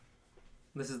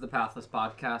This is the Pathless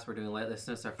Podcast. We're doing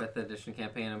Lightlessness, our 5th edition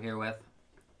campaign. I'm here with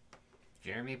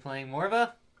Jeremy playing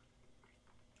Morva.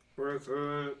 With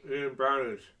eating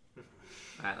brownies.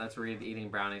 Alright, let's read Eating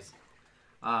Brownies.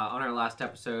 On our last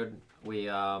episode, we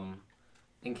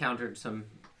encountered some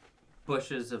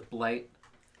bushes of blight,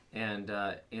 and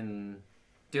in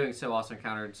doing so also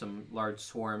encountered some large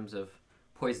swarms of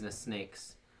poisonous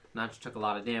snakes. Notch took a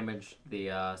lot of damage.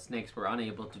 The snakes were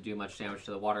unable to do much damage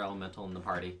to the water elemental in the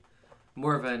party.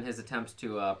 Morva, in his attempts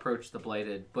to approach the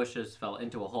blighted bushes, fell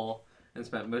into a hole and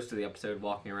spent most of the episode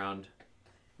walking around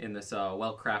in this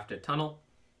well-crafted tunnel.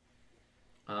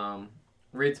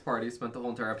 Reed's party spent the whole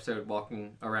entire episode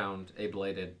walking around a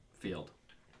blighted field.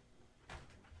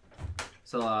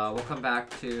 So we'll come back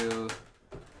to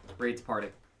Reed's party.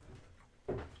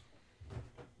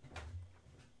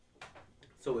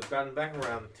 So we've gotten back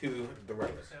around to the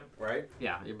river, right?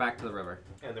 Yeah, you're back to the river.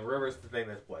 And the river's the thing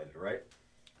that's blighted, right?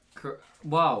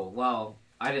 Whoa, well,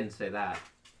 I didn't say that.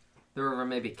 The river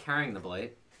may be carrying the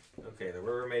blight. Okay, the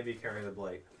river may be carrying the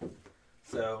blight.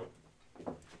 So,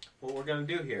 what we're going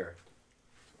to do here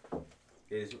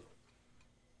is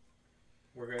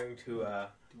we're going to... Do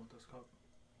you want this cup?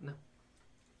 No.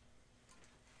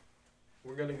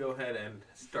 We're going to go ahead and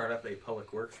start up a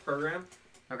public works program,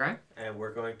 Okay. and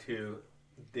we're going to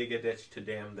dig a ditch to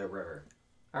dam the river.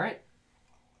 All right.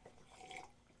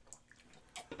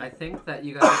 I think that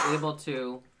you guys are able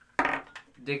to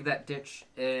dig that ditch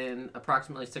in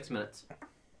approximately 6 minutes.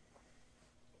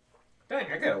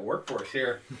 Dang, I got a workforce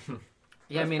here. Yeah,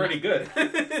 That's I mean, pretty good.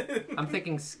 I'm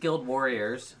thinking skilled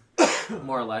warriors,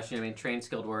 more or less. You know, I mean, trained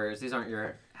skilled warriors. These aren't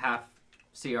your half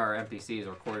CR NPCs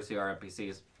or quarter CR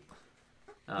NPCs.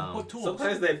 What tools?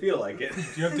 Sometimes they feel like it. Do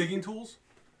you have digging tools?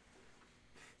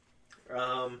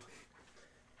 Oh,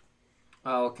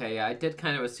 okay, yeah, I did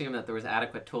kind of assume that there was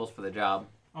adequate tools for the job.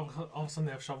 All of a sudden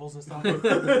they have shovels and stuff?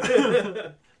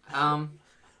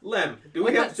 Lem, do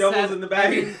With we have that shovels said, in the bag? I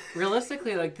mean,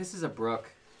 realistically, like, this is a brook.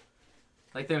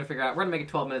 Like, they're gonna figure out, we're gonna make it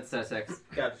 12 minutes instead of 6.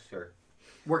 Gotcha, sure.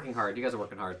 Working hard. You guys are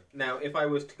working hard. Now, if I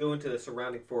was to go into the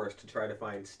surrounding forest to try to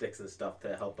find sticks and stuff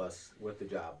to help us with the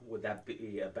job, would that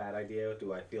be a bad idea?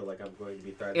 Do I feel like I'm going to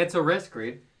be threatened? It's a risk,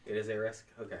 Reed. It is a risk?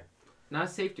 Okay. Not a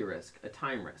safety risk, a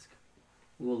time risk.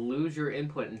 You will lose your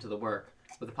input into the work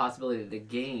with the possibility to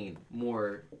gain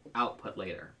more output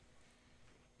later.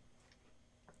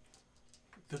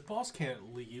 The boss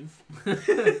can't leave.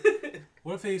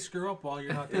 What if they screw up while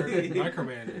you're not there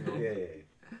micromanaging them?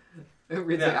 Yeah.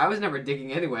 Reed's like, I was never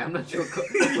digging anyway. I'm not sure.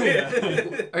 Yeah.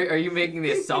 Are you making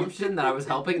the assumption that I was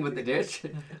helping with the ditch?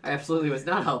 I absolutely was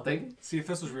not helping. See, if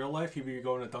this was real life, he'd be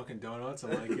going to Dunkin' Donuts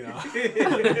and, like, you know...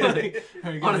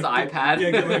 On his iPad.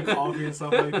 Yeah, get like coffee and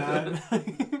stuff like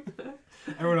that.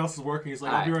 Everyone else is working. He's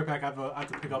like, I'll be right back. I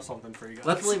have to pick up something for you guys.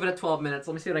 Let's leave it at 12 minutes.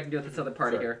 Let me see what I can do with this other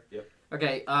party Sure. here. Yep.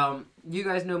 Okay, you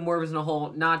guys know Morva's in a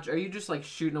hole. Notch, are you just, like,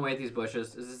 shooting away at these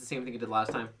bushes? Is this the same thing you did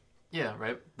last time? Yeah,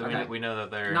 right. Okay. We know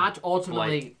that they're Notch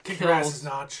ultimately Kick your asses, kills...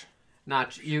 Notch.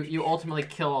 Notch, you ultimately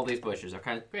kill all these bushes,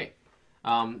 okay? Great.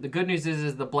 The good news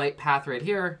is the blight path right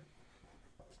here.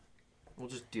 We'll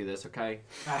just do this, okay?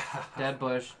 Dead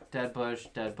bush, dead bush,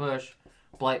 dead bush.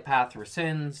 Blight path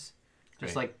rescinds.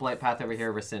 Just Great. like blight path over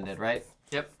here rescinded, right?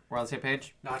 Yep. We're on the same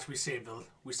page? Notch, we saved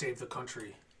the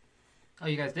country. Oh,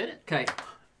 you guys did it. Okay.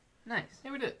 Nice.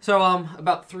 Yeah, we did. So,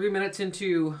 about 3 minutes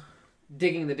into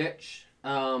digging the ditch,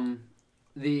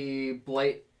 the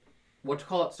blight,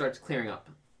 starts clearing up.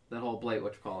 That whole blight,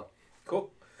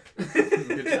 Cool.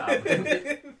 Good job.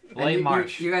 Blight And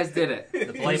march. You guys did it.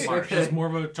 The blight march. Just more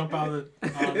of a jump out of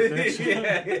the ditch.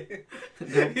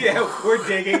 Yeah, we're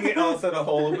digging, and all of a sudden a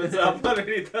hole opens up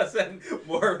underneath us, and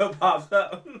more of it pops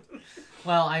up.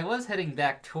 Well, I was heading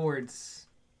back towards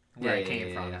where I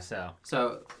came from, yeah. so.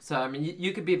 So I mean,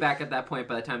 you could be back at that point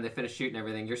by the time they finish shooting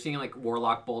everything. You're seeing, like,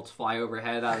 warlock bolts fly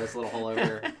overhead out of this little hole over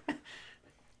here.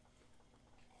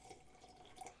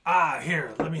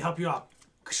 Here, let me help you out.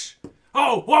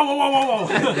 Oh, whoa.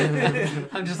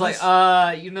 I'm just like,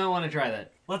 you don't want to try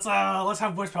that. Let's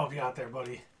have Wisp help you out there,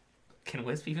 buddy. Can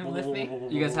Wisp even lift me?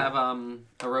 You guys have a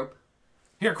rope?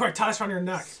 Here, quick, tie this around your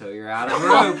neck. So you're out of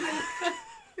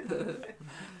rope.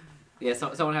 Yeah,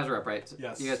 someone has a rope, right? So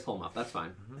Yes. You guys pull them up. That's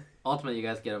fine. Ultimately, you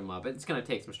guys get them up. It's going to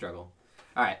take some struggle.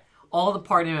 All right. All the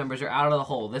party members are out of the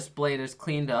hole. This blade is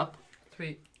cleaned up.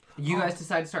 Sweet. You guys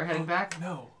decide to start heading back?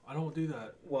 No, I don't do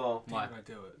that. Well, Why? When I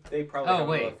do it. they probably Oh, have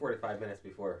wait. about 45 minutes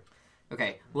before.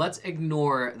 Okay, let's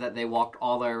ignore that they walked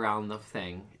all the way around the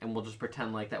thing, and we'll just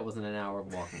pretend like that wasn't an hour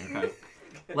of walking, okay?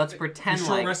 Let's The pretend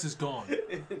short like... rest is gone.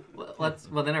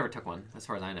 Well, they never took one, as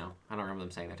far as I know. I don't remember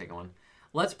them saying they're taking one.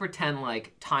 Let's pretend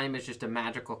like time is just a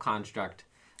magical construct.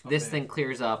 This Okay. thing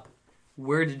clears up.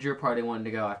 where did your party want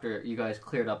to go after you guys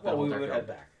cleared up the Well, whole we dark would field? head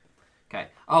back. Okay.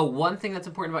 Oh, one thing that's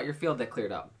important about your field that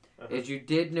cleared up Uh-huh. is you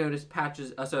did notice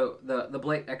patches. So the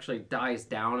blight actually dies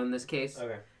down in this case,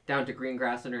 Okay. down to green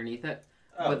grass underneath it.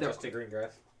 Oh, But there- just to green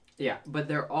grass. Yeah, but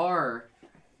there are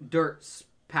dirt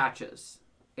patches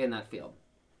in that field.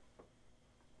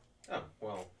 Oh,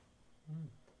 well.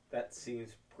 That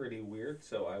seems pretty weird,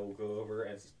 so I will go over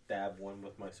and stab one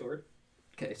with my sword.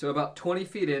 Okay, so about 20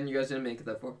 feet in, you guys didn't make it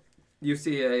that far. You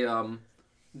see a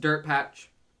dirt patch.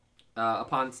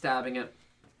 Upon stabbing it,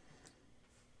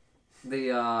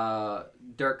 the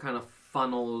dirt kind of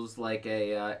funnels like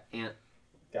a ant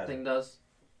Got thing it. does.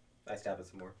 I stab it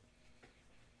some more.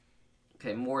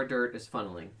 Okay, more dirt is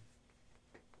funneling.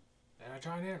 And a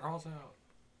giant ant crawls out.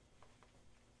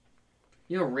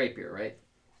 You know rapier, right?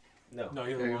 No. No,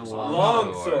 you're Very the long.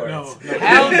 Long Sword. swords. No.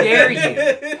 How dare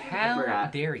you? How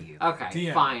forgot. dare you? Okay,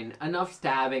 DM. fine. Enough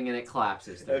stabbing and it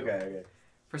collapses. through. Okay.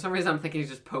 For some reason, I'm thinking he's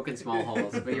just poking small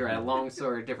holes, but you're right. A long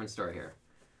sword, different story here.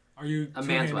 Are you A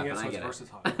man's two-handing weapon, I so get it. it's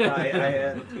versatile? I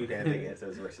am two-handing it, so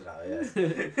it's versatile, yes.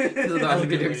 Because otherwise, you'd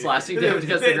be doing slashing damage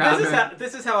against the ground.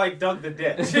 This is how I dug the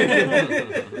ditch.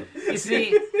 You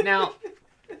see, now,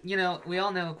 we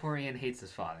all know Quarian hates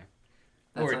his father.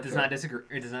 That's Or not does true. not disagree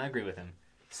or does not agree with him.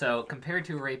 So compared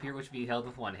to a rapier, which would be held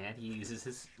with one hand, he uses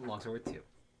his longsword too.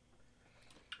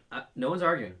 No one's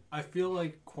arguing. I feel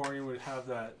like Quarian would have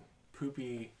that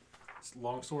poopy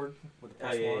longsword with the Oh,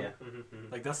 plus yeah, one. yeah.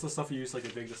 Mm-hmm. Like, that's the stuff you use like to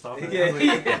dig the stuff. And Yeah,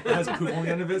 it has poop on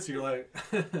the end of it, so you're like,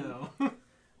 no. All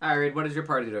right, Reed, what is your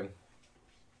party doing?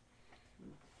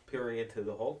 Peering into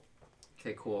the hole.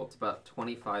 Okay, cool. It's about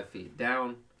 25 feet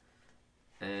down,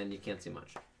 and you can't see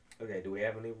much. Okay, do we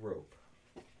have any rope?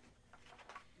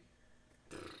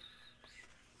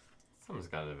 Someone's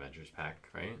got an adventurers pack,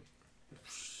 right?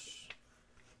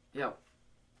 Yep.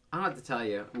 I don't have to tell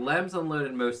you. Lem's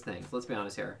unloaded most things. Let's be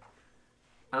honest here.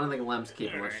 I don't think Lem's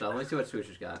keeping much stuff. Let me see what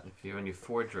Swoosher's got. When you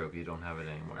forge rope, you don't have it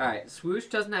anymore. All right, Swoosh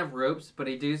doesn't have ropes, but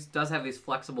he does have these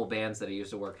flexible bands that he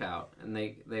used to work out, and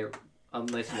they're a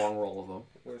nice long roll of them.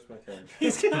 Where's my card?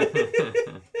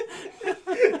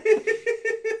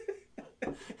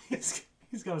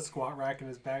 He's got a squat rack in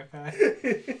his backpack.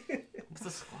 What's a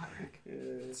squat rack?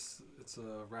 It's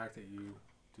a rack that you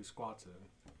do squats in.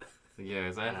 Yeah,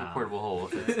 because I have a Wow. portable hole.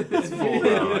 It's full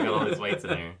though. I got all these weights in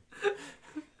there.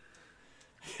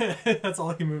 That's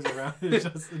all he moves around. It's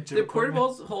just a gym Do equipment.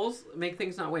 portable holes make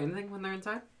things not weigh anything when they're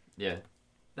inside? Yeah.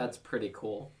 That's pretty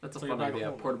cool. That's a So fun you're back idea.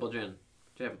 home. Portable gym.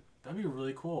 That'd be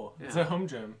really cool. It's Yeah. a home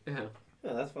gym. Yeah.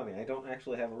 Oh, that's funny. I don't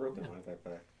actually have a rope in my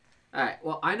backpack. All right.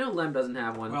 Well, I know Lem doesn't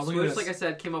have one. Well, look at Swoosh, this like I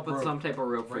said, came up with rope some type of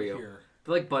rope for Right you. here.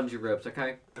 They're like bungee ropes.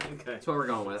 Okay, Okay. that's what we're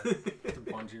going with. The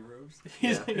bungee ropes.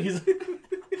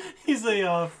 He's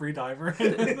a free diver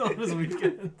on his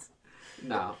weekends.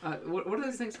 No. What are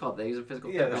those things called? They use in physical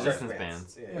Yeah, therapy. the Resistance resistance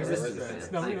bands. bands. Yeah, Resistance resistance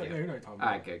bands. No, Thank you're you. not you're not talking All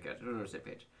about. right, good. We're on the same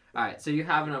page. All right, so you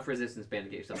have enough resistance band to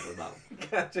get yourself to the bottom,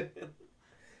 Gotcha.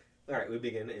 All right, we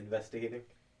begin investigating.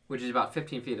 which is about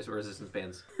 15 feet as resistance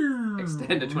bands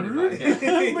extend to 25.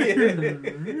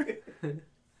 Yeah.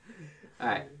 All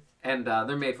right, and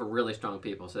they're made for really strong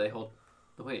people, so they hold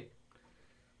the weight.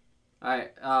 All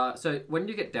right, so when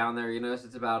you get down there, you notice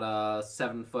it's about a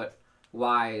 7-foot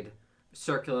wide,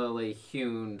 circularly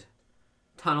hewn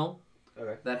tunnel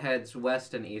Okay. that heads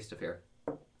west and east of here.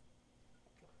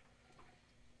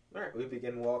 All right, we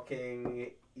begin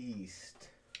walking east.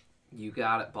 You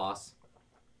got it, boss.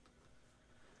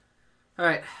 All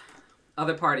right,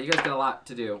 other party. You guys got a lot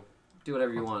to do. Do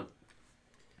whatever you want.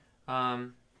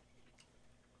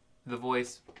 The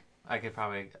voice I could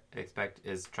probably expect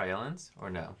is Triolan's, or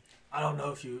no? I don't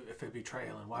know if it'd be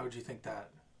trailing. Why would you think that?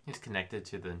 He's connected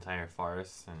to the entire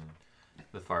forest, and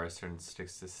the forest turns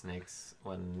sticks to snakes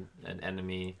when an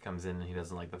enemy comes in and he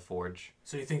doesn't like the forge.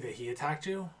 So you think that he attacked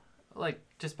you? Like,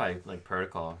 just by, like,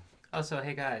 protocol. Oh, so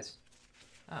hey guys,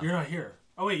 Oh. You're not here.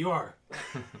 Oh wait, you are.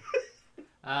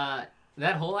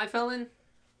 that hole I fell in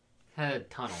had a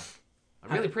tunnel,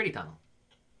 a really pretty tunnel,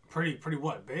 Pretty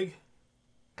what? Big?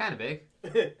 kind of big.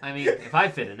 I mean, if I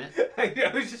fit in it.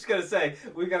 I was just gonna say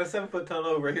we got a 7-foot tunnel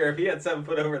over here. If he had 7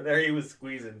 foot over there, he was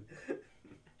squeezing.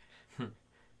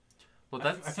 Well, I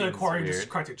that feel like seems Quarry weird. just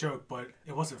cracked a joke, but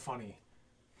it wasn't funny.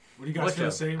 Would you guys What feel the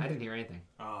joke? same? I didn't hear anything.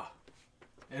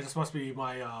 It just must be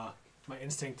my my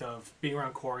instinct of being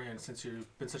around Quarian since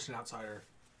you've been such an outsider.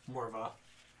 More of a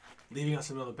leaving us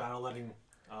in the middle of the battle, letting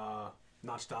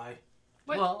Notch die.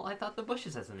 What? Well, I thought the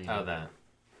bushes had something to do Oh, with it. that.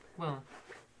 Well,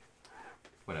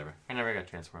 whatever. I never got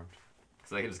transformed.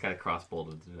 Because I just got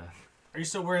cross-bolted to death. Are you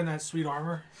still wearing that sweet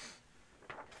armor?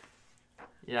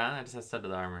 Yeah, I just had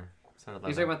studded armor. Studded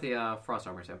He's leather. talking about the frost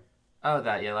armor too. Oh,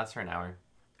 that, yeah, lasts for an hour.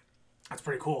 That's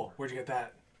pretty cool. Where'd you get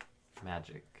that?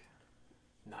 Magic.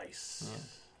 Nice. Yeah.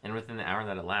 And within the hour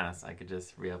that it lasts, I could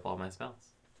just re-up all my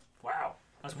spells. Wow.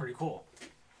 That's pretty cool.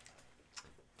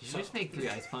 Did you just make 3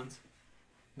 ice puns?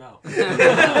 No. I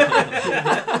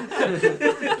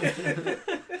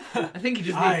think you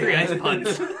just made 3 ice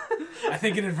puns. I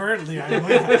think inadvertently I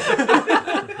might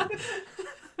have.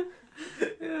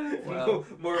 Wow.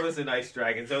 More of us an ice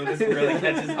dragon, so this really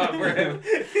catches on for him.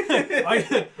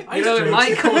 You know, in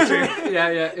my culture, yeah,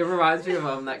 it reminds me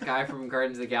of that guy from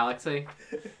Guardians of the Galaxy,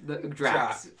 the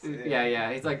Drax.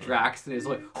 Yeah, he's like Drax, and he's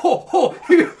like, ho, ho,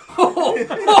 ho, ho,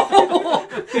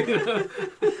 ho.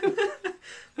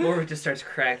 Or it just starts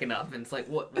cracking up, and it's like,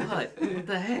 what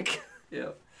the heck? Yeah,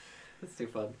 that's too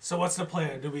fun. So what's the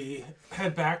plan? Do we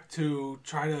head back to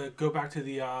try to go back to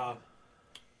the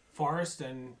forest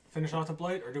and finish off the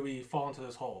blight, or do we fall into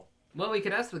this hole? Well, we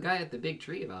could ask the guy at the big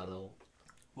tree about it.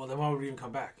 Well, then why would we even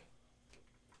come back?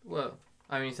 Well,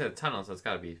 I mean, you said a tunnel, so it's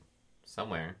got to be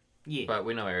somewhere. Yeah. But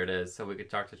we know where it is, so we could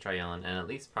talk to Triellen and at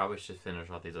least probably should finish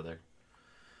off these other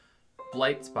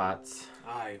blight spots.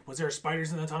 Aye. Was there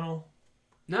spiders in the tunnel?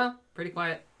 No, pretty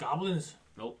quiet. Goblins?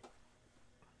 Nope.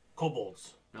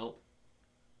 Kobolds? Nope.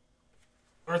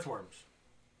 Earthworms?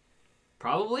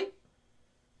 Probably.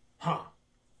 Huh.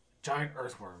 Giant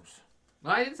earthworms.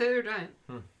 Well, I didn't say they're giant.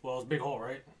 Well, it's a big hole,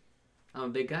 right? I'm a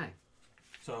big guy.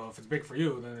 So if it's big for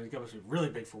you, then it must be really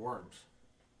big for worms.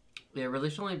 Yeah, it really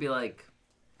should only be like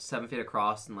 7 feet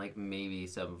across and like maybe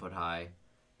 7 foot high,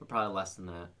 but probably less than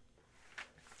that.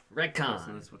 Less than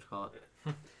Retcon. that's what you call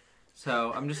it.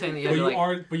 So I'm just saying that you But have to, you like,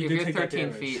 are, but you if do you're take that 13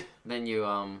 damage. feet, then you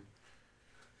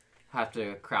have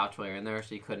to crouch while you're in there,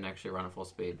 so you couldn't actually run at full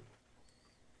speed.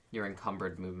 You're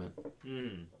encumbered movement,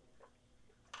 Mm.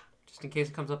 just in case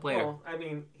it comes up later. Well, I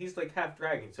mean, he's like half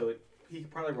dragon, so he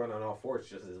could probably run on all fours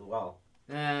just as well.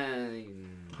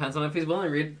 Depends on if he's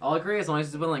willing. Reed, I'll agree as long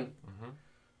as he's willing.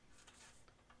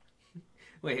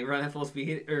 Wait, run at full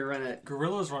speed or run at?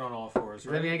 Gorillas run on all fours, Does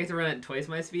right? that mean I get to run at twice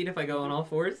my speed if I go on all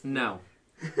fours? No,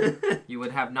 you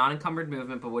would have non-encumbered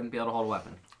movement, but wouldn't be able to hold a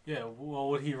weapon. Yeah, well,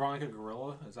 would he run like a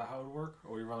gorilla? Is that how it would work?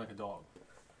 Or would he run like a dog?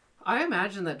 I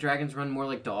imagine that dragons run more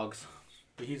like dogs,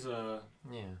 But he's a...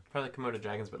 Yeah, probably Komodo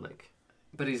dragons, but like...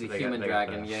 but he's a They got- human they got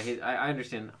dragon. the- Yeah, I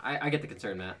understand. I get the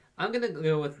concern, Matt. I'm gonna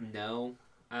go with no.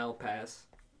 I'll pass.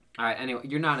 All right. Anyway,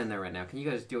 you're not in there right now. Can you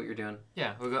guys do what you're doing?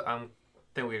 Yeah, we'll go.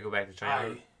 Then we go back to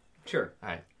Triellen. Aye. Sure.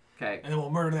 Okay. And then we'll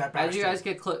murder that bastard. As you guys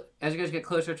get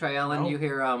closer to Triellen, No. you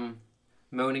hear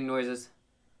moaning noises.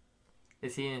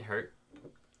 Is he hurt?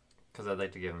 Because I'd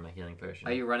like to give him a healing potion.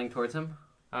 Are you running towards him?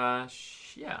 Yeah,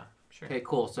 sure. Okay,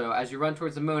 cool. So as you run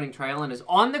towards the moaning, Triellen is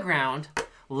on the ground,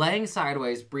 laying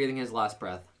sideways, breathing his last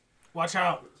breath. Watch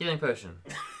out. Healing potion.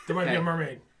 There might be Okay. a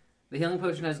mermaid. The healing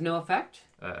potion has no effect.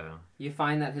 Uh-oh. You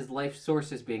find that his life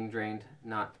source is being drained,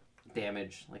 not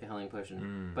damage like a healing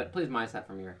potion. But please minus that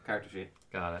from your character sheet.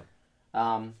 Got it.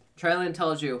 Triellen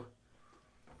tells you,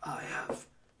 I have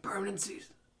permanency,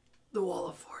 the wall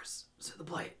of force, so the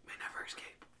blight may never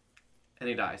escape. And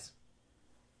he dies.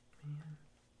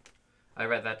 I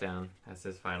read that down as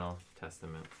his final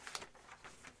testament.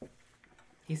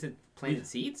 He said planted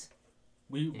seeds?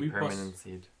 We A bust permanent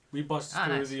seed. we bust Ah,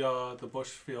 through nice. the bush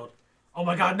field. Oh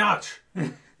my God, Notch!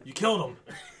 You killed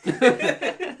him.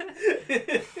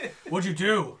 What'd you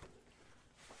do?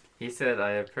 He said,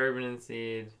 I have permanent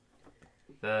seed,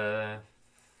 the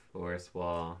force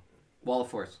wall, Wall of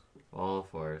force. wall of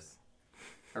force.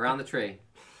 Around the tree,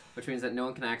 which means that no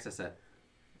one can access it.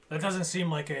 That doesn't seem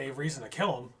like a reason to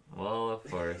kill him. Wall of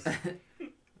force.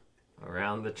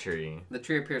 Around the tree. The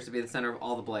tree appears to be the center of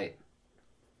all the blight.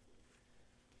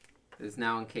 It is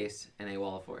now encased in a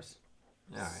wall of force.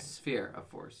 Alright. Sphere of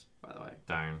force, by the way.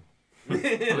 Darn.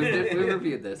 We've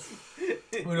reviewed this.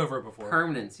 We went over it before.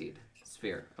 Permanent seed.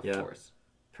 Sphere of Yep. force.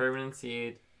 Permanent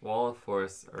seed, wall of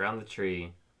force around the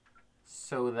tree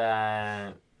so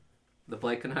that The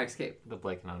blight cannot escape. the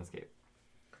blight cannot escape.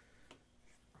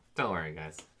 Don't worry,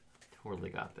 guys. Totally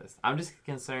got this. I'm just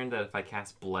concerned that if I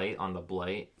cast blight on the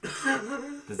blight,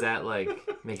 does that like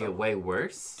make it way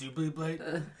worse? Doobly Blade?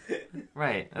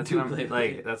 Right. That's Do what I'm blade.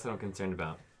 like. That's what I'm concerned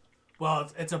about.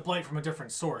 Well, it's a blight from a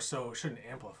different source, so it shouldn't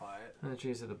amplify it. And the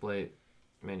trees of the blight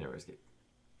may never escape.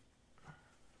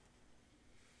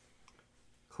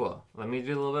 Cool. Let me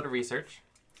do a little bit of research,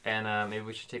 and maybe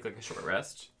we should take like a short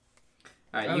rest.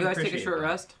 Alright, I you would guys take a appreciate short that.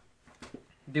 rest.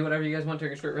 Do whatever you guys want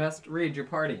during a short rest. Read your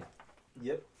party.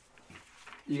 Yep.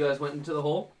 You guys went into the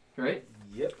hole, right?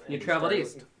 Yep. You And traveled started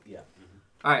east. looking- Yeah.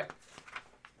 Alright.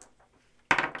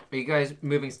 Are you guys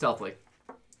moving stealthily?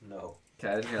 No.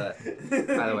 Okay, I didn't hear that.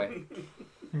 By the way.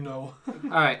 No.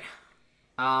 Alright.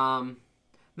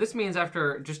 This means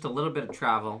after just a little bit of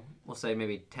travel, we'll say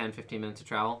maybe 10, 15 minutes of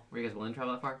travel. Were you guys willing to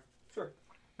travel that far? Sure.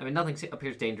 I mean, nothing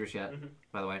appears dangerous yet, Mhm.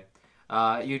 by the way.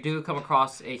 You do come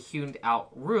across a hewn-out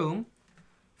room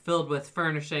filled with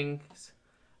furnishings.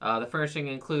 The furnishing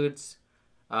includes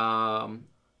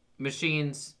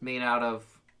machines made out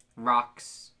of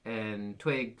rocks and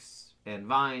twigs and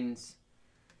vines,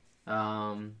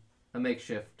 a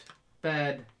makeshift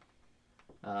bed,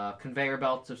 conveyor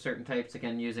belts of certain types,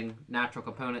 again using natural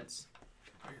components.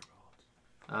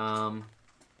 And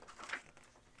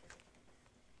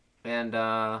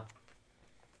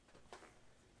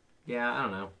yeah, I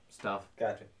don't know, stuff.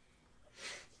 Gotcha.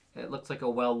 It looks like a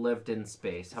well-lived-in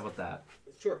space. How about that?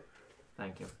 Sure.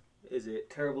 Thank you. Is it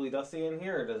terribly dusty in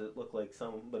here, or does it look like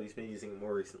somebody's been using it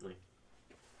more recently?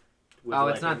 Would Oh,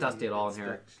 you it's not dusty at all in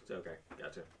here. Okay,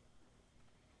 gotcha.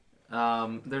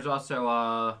 There's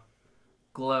also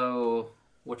glow,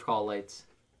 lights.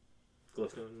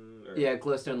 Glowstone? Or... Yeah,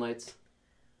 glowstone lights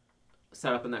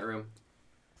set up in that room.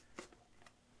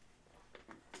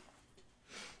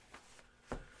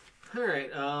 All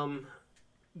right.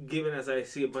 Given as I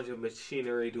see a bunch of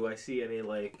machinery, do I see any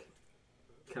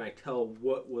Can I tell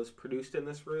what was produced in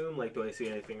this room? Like, do I see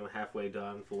anything halfway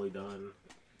done, fully done,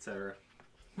 etc.?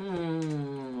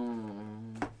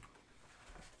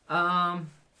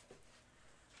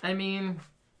 I mean,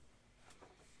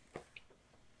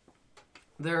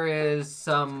 there is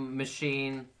some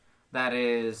machine that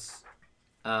is,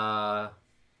 I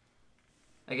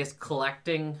guess,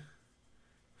 collecting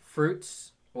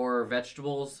fruits or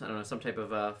vegetables. I don't know, some type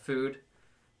of food,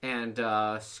 and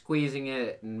squeezing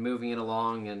it and moving it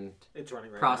along and It's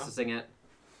running right processing it.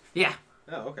 Yeah,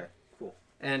 now? Oh, okay. Cool.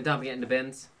 and dumping it into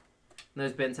bins. And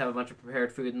those bins have a bunch of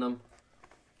prepared food in them.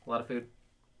 A lot of food.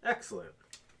 Excellent.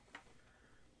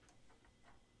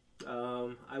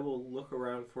 I will look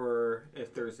around for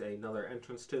if there's another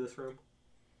entrance to this room.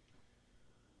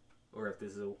 Or if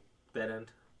this is a dead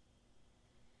end.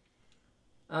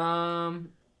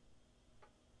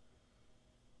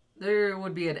 There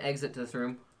would be an exit to this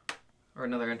room. Or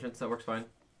another entrance, that works fine.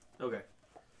 Okay.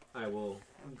 I will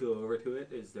go over to it.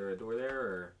 Is there a door there,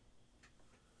 or...?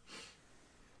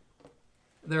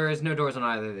 There is no doors on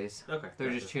either of these. Okay. They're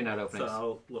gotcha. just hewn-out So openings.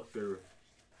 I'll look through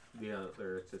the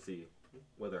other to see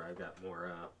whether I've got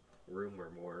more room or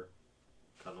more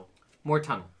tunnel. More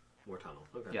tunnel. More tunnel.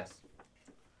 Okay. Yes.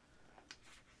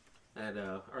 And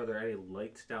are there any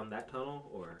lights down that tunnel,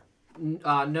 or?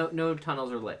 No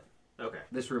tunnels are lit. Okay.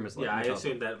 This room is lit. Yeah, No I tunnels.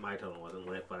 assumed that my tunnel wasn't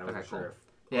lit, but I wasn't Okay, sure cool. if.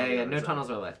 Yeah, on the yeah, other no side. tunnels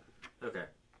are lit. Okay.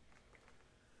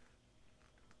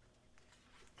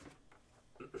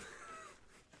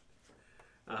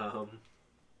 All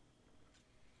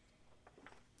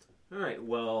right.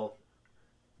 Well,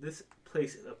 this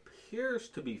place appears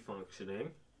to be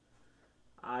functioning.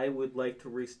 I would like to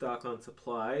restock on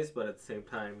supplies, but at the same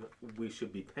time, we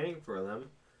should be paying for them.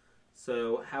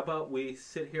 So, how about we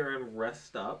sit here and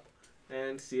rest up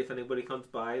and see if anybody comes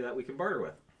by that we can barter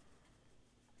with?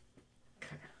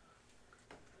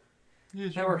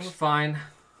 That works fine.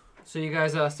 So you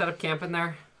guys set up camp in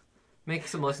there. Make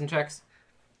some listen checks.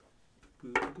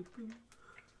 Boo, boo, boo.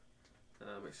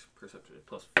 My perception is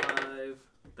 +5.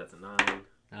 That's a 9.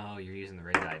 Oh, you're using the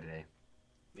red die today.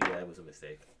 Yeah, it was a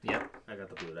mistake. Yep. I got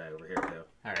the blue die over here too.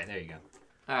 All right, there you go.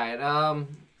 Alright,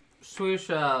 Swoosh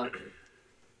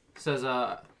says,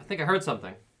 I think I heard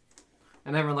something.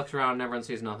 And everyone looks around and everyone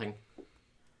sees nothing.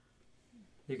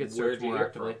 You could search Where'd you more hear it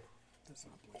actively. from?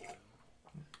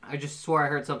 I just swore I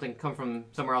heard something come from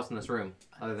somewhere else in this room,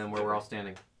 other than where we're all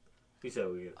standing. You said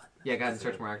we. Yeah, go ahead and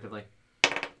search more actively.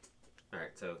 All right,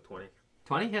 so 20.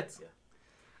 20 hits? Yeah.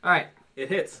 Alright. It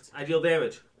hits. I deal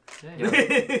damage. Yeah.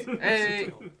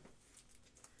 Hey!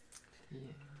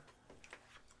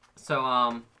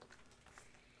 So,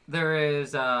 there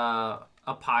is a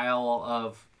pile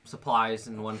of supplies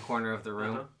in one corner of the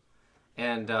room. Uh-huh.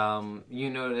 And you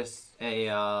notice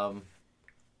a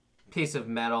piece of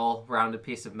metal, rounded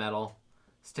piece of metal,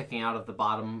 sticking out of the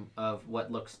bottom of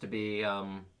what looks to be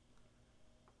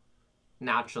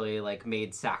naturally like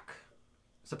made sack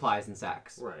supplies and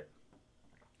sacks. Right.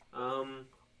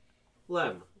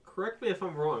 Lem, correct me if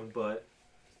I'm wrong, but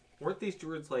weren't these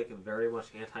druids like very much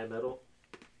anti-metal?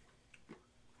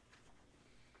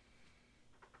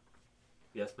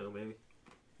 Yes, no, maybe?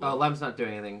 Oh, Lem's not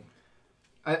doing anything.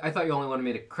 I thought you only wanted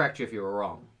me to correct you if you were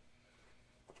wrong.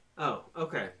 Oh,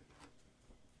 okay.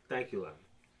 Thank you, Lem.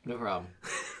 No problem.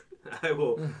 I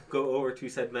will go over to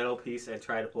said metal piece and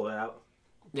try to pull it out.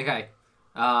 Okay.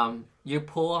 You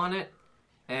pull on it,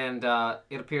 and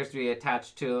it appears to be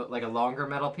attached to like a longer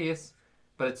metal piece,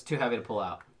 but it's too heavy to pull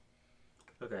out.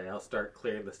 Okay, I'll start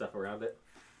clearing the stuff around it.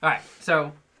 All right,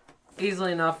 so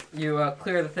easily enough, you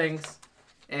clear the things,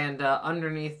 and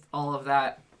underneath all of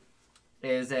that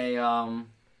is a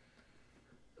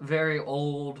very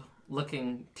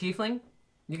old-looking tiefling.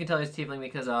 You can tell he's tiefling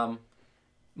because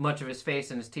much of his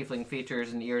face and his tiefling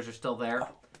features and ears are still there.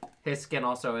 His skin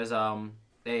also is a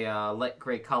light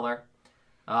gray color.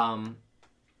 One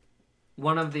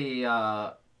of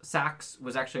the sacks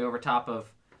was actually over top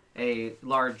of a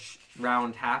large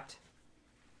round hat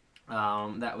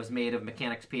that was made of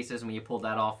mechanics pieces, and when you pulled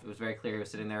that off, it was very clear he was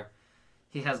sitting there.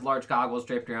 He has large goggles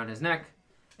draped around his neck,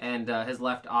 and his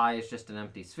left eye is just an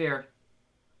empty sphere.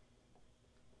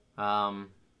 And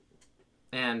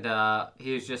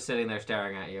he was just sitting there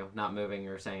staring at you, not moving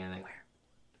or saying anything.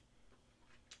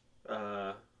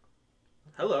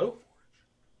 Hello.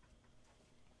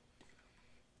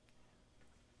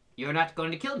 You're not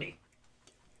going to kill me.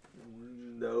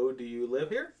 No, do you live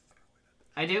here?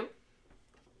 I do.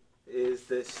 Is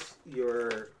this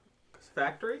your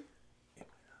factory?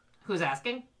 Who's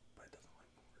asking?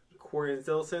 Quarian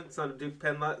Zillicent, son of Duke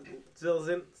Penlot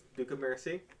Zillicent, Duke of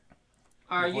Mercy.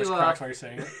 Are My voice you cracks while you're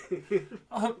saying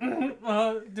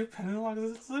it. Depending on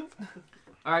this.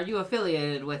 are you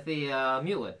affiliated with the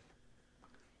Mutewood?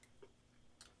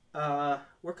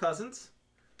 We're cousins.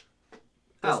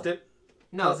 Oh. Distant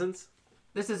No, cousins.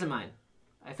 this isn't mine.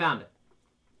 I found it.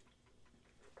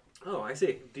 Oh, I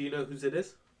see. Do you know whose it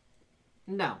is?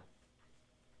 No.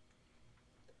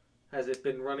 Has it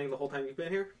been running the whole time you've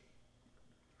been here?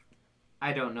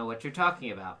 I don't know what you're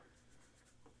talking about.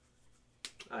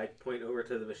 I point over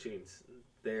to the machines.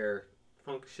 They're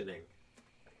functioning.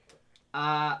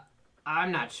 I'm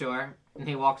not sure. And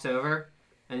he walks over,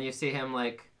 and you see him,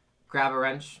 like, grab a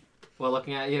wrench while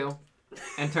looking at you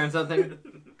and turn something.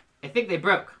 I think they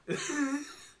broke.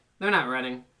 They're not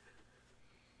running.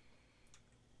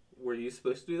 Were you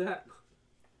supposed to do that?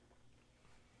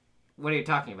 What are you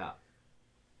talking about?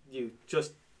 You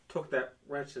just took that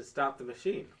wrench and stopped the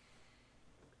machine.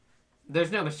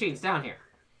 There's no machines down here.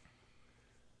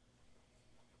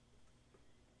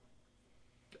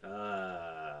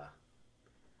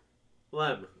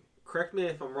 Lem, correct me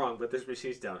if I'm wrong, but there's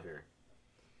machines down here.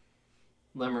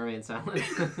 Lem remains silent.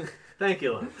 Thank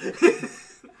you, Lem.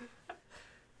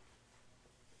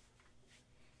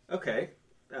 Okay.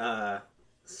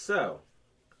 So,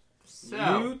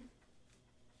 you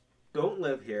don't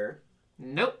live here.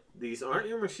 Nope. These aren't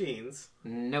your machines,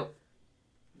 Nope.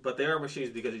 but they are machines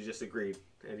because you just agreed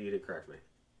and you did correct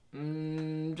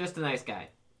me. Just a nice guy.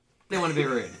 Didn't want to be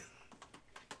rude.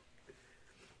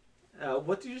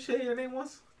 What did you say your name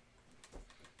was?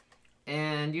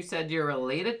 And you said you're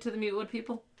related to the Mutewood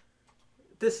people?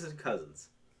 This is cousins.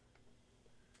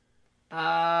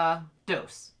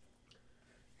 Dose.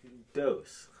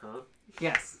 Dose, huh?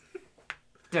 Yes.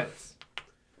 Dose.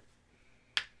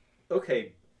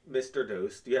 Okay, Mr.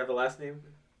 Dose. Do you have a last name?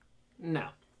 No.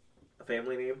 A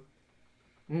family name?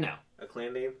 No. A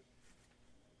clan name?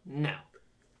 No.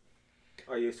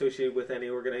 Are you associated with any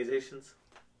organizations?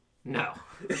 No.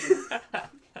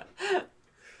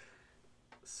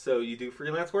 So you do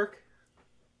freelance work?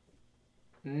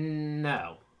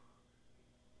 No.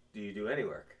 Do you do any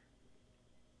work?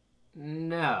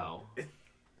 No.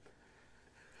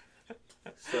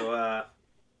 So,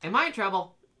 Am I in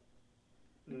trouble?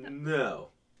 no.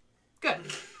 Good.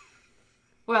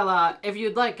 Well, if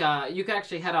you'd like, you could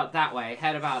actually head out that way.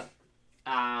 Head about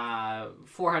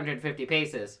 450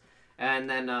 paces. And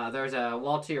then there's a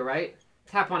wall to your right.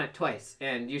 Tap on it twice,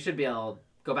 and you should be able to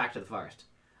go back to the forest.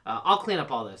 I'll clean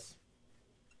up all this.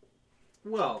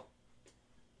 Well,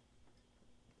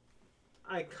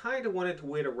 I kind of wanted to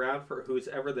wait around for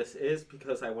whoever this is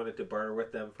because I wanted to barter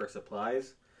with them for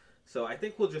supplies. So I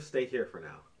think we'll just stay here for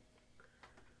now.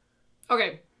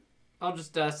 Okay. I'll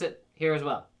just sit here as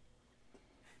well.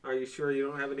 Are you sure you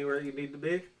don't have anywhere you need to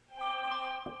be?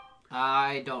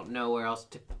 I don't know where else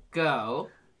to go.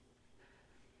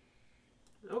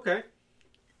 Okay.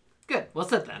 Good. We'll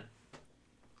sit then.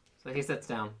 So he sits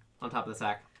down on top of the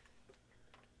sack.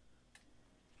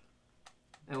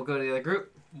 And we'll go to the other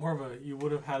group. More of a, you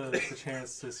would have had the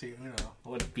chance to see, I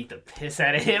would have beat the piss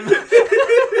out of him.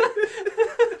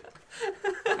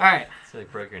 All right. So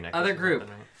like broke your necklace. Other or group.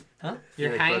 something, right? Huh? You,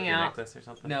 You're like, hanging broke your out. necklace or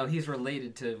something? No, he's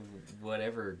related to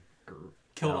whatever group.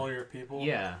 killed No. all your people.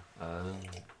 Yeah.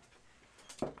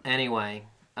 Anyway,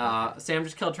 Sam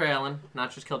just killed Traylon.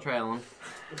 Not just killed Traylon.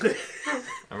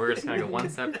 And we're just gonna go one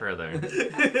step further.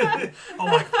 Oh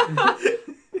my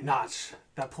Notch,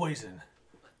 that poison.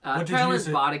 What did you Traylon's use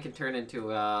it- body can turn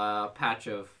into a patch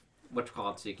of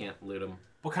whatchamacallit, so you can't loot him.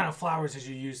 What kind of flowers did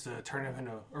you use to turn him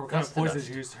into, or what kind of Dust to poison dust.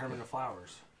 did you use to turn him into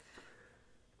flowers?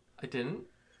 I didn't.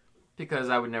 Because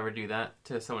I would never do that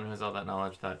to someone who has all that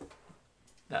knowledge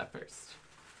that first.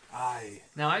 Aye.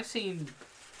 Now I've seen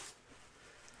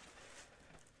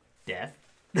death.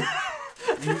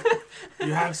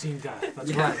 You have seen death.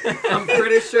 That's Yeah, right. I'm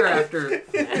pretty sure after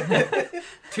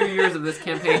 2 years of this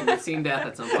campaign, you've seen death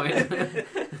at some point.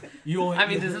 You only. I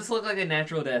mean, does this look like a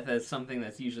natural death as something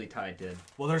that's usually tied to?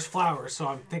 Well, there's flowers, so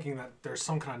I'm thinking that there's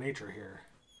some kind of nature here.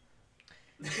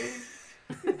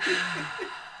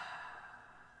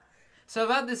 So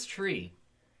about this tree.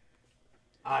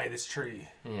 Aye, this tree.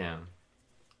 Yeah.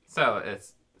 So it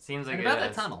seems like And about it that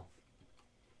has- tunnel.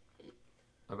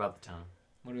 About the tunnel.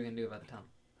 What are we gonna do about the tunnel?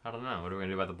 I don't know. What are we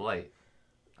gonna do about the blight?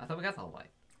 I thought we got the whole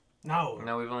light. No.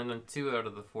 No, we've only done 2 out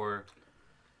of the 4.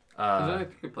 There's only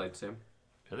 3 played, Sam.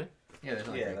 Really? Yeah, there's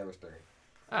only Yeah, three. that was 3.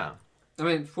 Oh, I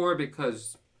mean, 4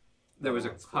 because there was a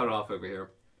No, it's cutoff over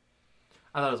here.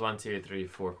 I thought it was 1, 2, 3,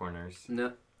 4 corners.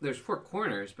 No, there's 4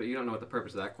 corners, but you don't know what the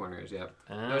purpose of that corner is yet.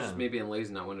 That was just me being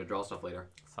lazy, not wanting to draw stuff later.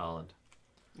 Solid.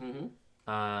 Mm-hmm.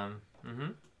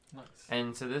 Mm-hmm. Nice.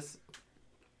 And so this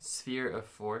sphere of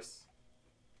force,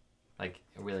 like,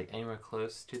 are we like anywhere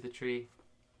close to the tree?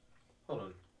 Hold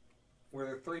on. Were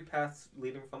there 3 paths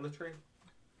leading from the tree?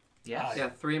 Yes. Yeah,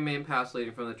 3 main paths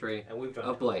leading from the tree. And we've done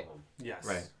Of 2 blight. them. Yes.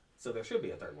 Right. So there should be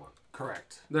a 3rd one.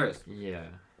 Correct. There is. Yeah.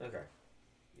 Okay.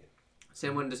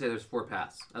 Sam wanted to say there's 4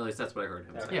 paths. At least that's what I heard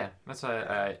him say. Okay. Yeah, that's what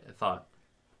I thought.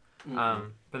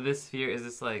 Mhm. But this sphere, is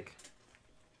this like,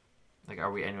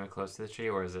 are we anywhere close to the tree,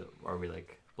 or are we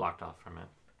like blocked off from it?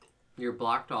 You're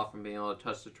blocked off from being able to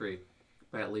touch the tree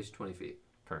by at least 20 feet.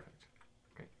 Perfect.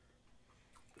 Great.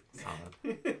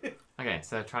 Solid. Okay,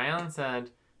 so Tryon said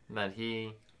that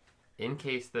he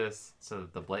encased this so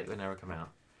that the blight would never come out.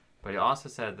 But he also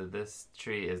said that this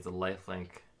tree is the lifelink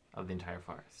of the entire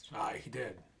forest. Aye, he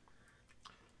did.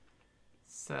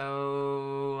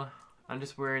 So I'm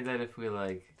just worried that if we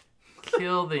like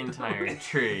kill the entire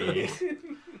tree, it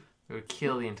would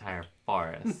kill the entire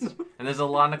forest. And there's a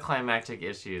lot of climactic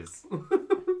issues.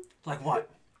 Like what?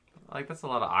 Like that's a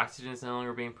lot of oxygen is no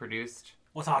longer being produced.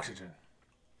 What's oxygen?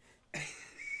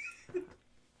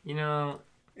 You know,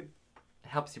 it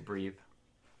helps you breathe.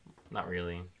 Not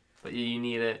really, but you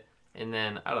need it. And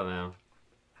then I don't know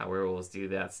how werewolves do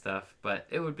that stuff, but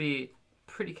it would be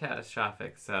pretty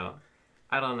catastrophic. So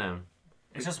I don't know.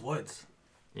 It's just woods.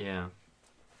 Yeah.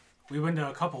 We've been to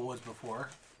a couple woods before.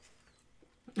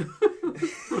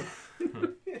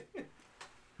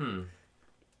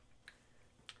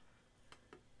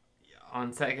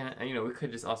 On second, we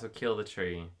could just also kill the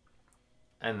tree,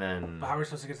 and then But how are we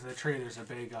supposed to get to the tree? There's a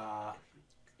big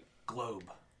globe.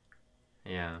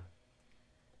 yeah.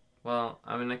 Well,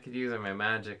 I could use my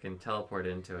magic and teleport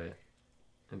into it,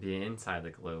 and be inside the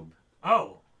globe.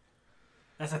 Oh!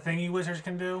 That's a thing you wizards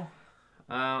can do?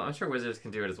 I'm sure wizards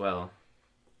can do it as well,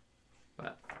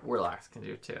 but warlocks can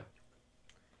do it too.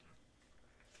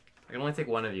 I can only take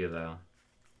one of you though,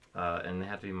 and they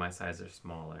have to be my size or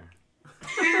smaller.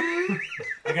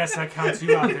 I guess that counts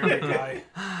you out there, big guy.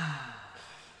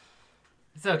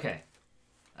 It's okay.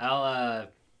 I'll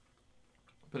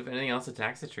But if anything else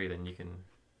attacks the tree, then you can,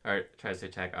 or tries to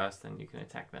attack us, then you can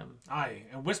attack them. Aye,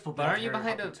 and Wisp will be But out aren't you there to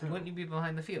behind help you, too. Wouldn't you be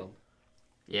behind the field?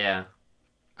 Yeah.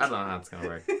 I don't know how it's gonna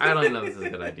work. I don't even know if this is a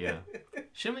good idea.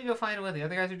 Shouldn't we go find what the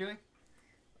other guys are doing?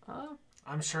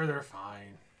 I'm sure they're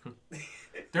fine.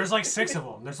 There's like 6 of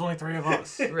them. There's only 3 of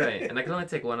us. Right, and I can only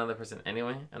take one other person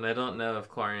anyway, and I don't know if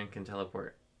Clarion can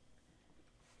teleport.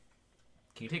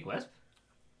 Can you take Wisp?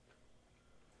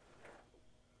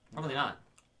 Probably not.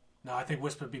 No, I think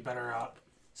Wisp would be better out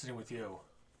sitting with you.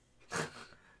 I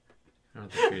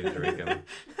don't think we need to rig him.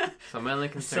 So my only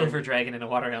concern Silver dragon and a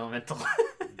water elemental.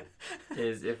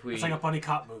 is if we It's like a bunny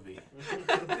cop movie.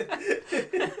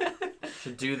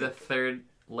 should do the 3rd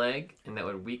leg, and that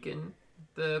would weaken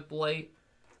the blight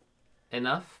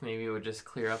enough. Maybe it would just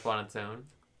clear up on its own.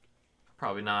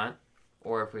 Probably not.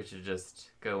 Or if we should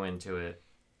just go into it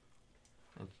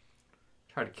and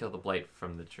try to kill the blight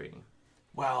from the tree.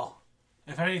 Well,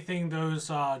 if anything those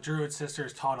Druid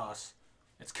sisters taught us,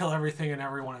 it's kill everything and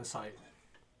everyone in sight.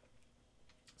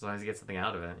 As long as you get something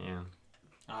out of it, yeah.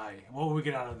 Aye. What will we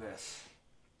get out of this?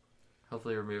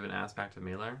 Hopefully remove an aspect of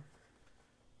Mailer.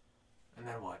 And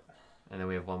then what? And then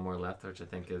we have one more left, which I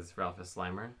think is Ralphus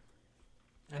Slimer.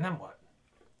 And then what?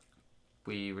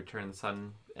 We return the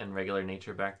sun and regular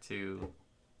nature back to...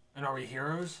 And are we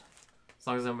heroes? As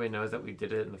long as everybody knows that we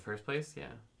did it in the first place,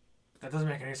 yeah. That doesn't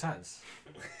make any sense.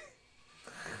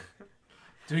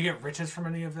 Do we get riches from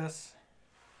any of this?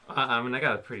 I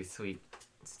got a pretty sweet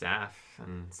staff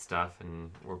and stuff,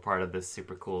 and we're part of this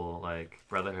super cool,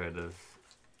 brotherhood of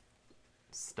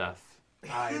stuff. These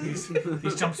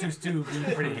jumpsuits do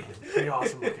be pretty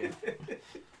awesome looking.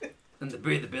 And the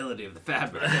breathability of the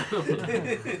fabric.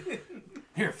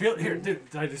 Here, dude.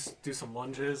 Did I just do some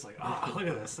lunges? Like, look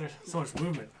at this. There's so much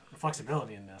movement and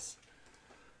flexibility in this.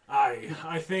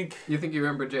 I think. You think you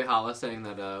remember Jay Hollis saying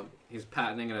that he's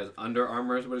patenting it as Under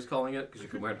Armour is what he's calling it because you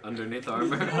can wear it underneath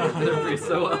armor. It breathes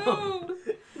so well.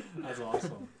 That's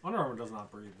awesome. Under Armour does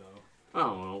not breathe though. I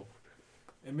don't know.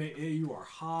 You are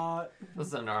hot. This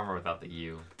is Under Armour without the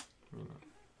U. You know,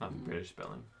 not the British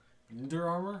spelling. Under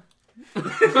Armour?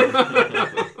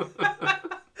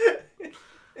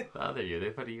 The other U, they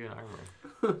put a U in armor.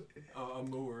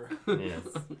 Amour. Yes.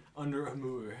 Under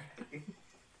Amour.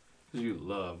 You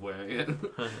love wearing it.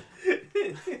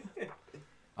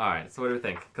 All right. So what do we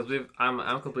think? Because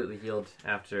I'm completely healed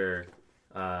after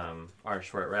our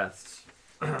short rest.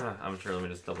 I'm sure. Let me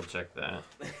just double check that.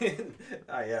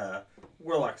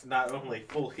 Warlock's not only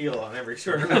full heal on every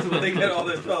short rest, but they get all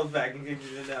their spells back in case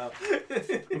you didn't know.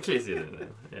 In case you didn't know.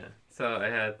 Yeah. So I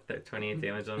had 28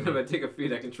 damage on If me. I take a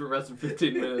feed, I can rest in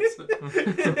 15 minutes.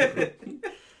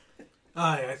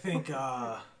 I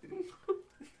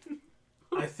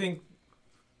think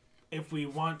if we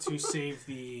want to save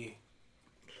the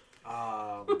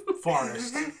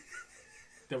forest,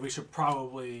 then we should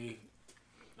probably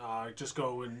just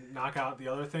go and knock out the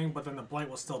other thing, but then the blight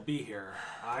will still be here.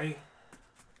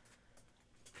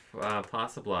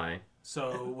 Possibly.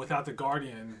 So without the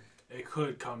guardian, it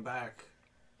could come back,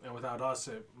 and without us,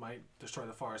 it might destroy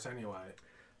the forest anyway.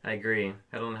 I agree.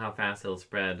 I don't know how fast it'll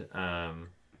spread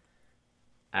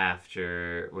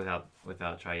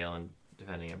without Triel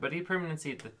defending it. But he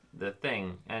permanency the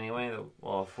thing anyway, the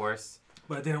wall of force.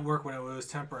 But it didn't work when it was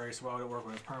temporary, so why would it work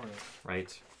when it's permanent?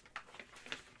 Right.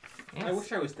 I Yes.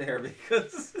 wish I was there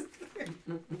because...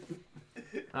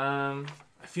 I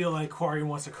feel like Quarry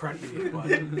wants to correct me, but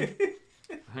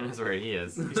Who knows where he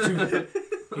is?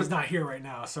 he's not here right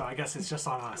now, so I guess it's just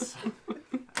on us.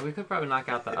 We could probably knock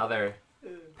out the other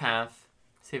path,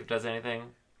 see if it does anything.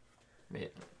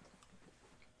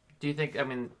 Do you think? I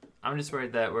mean, I'm just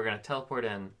worried that we're gonna teleport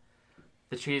in.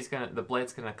 The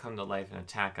blight's gonna come to life and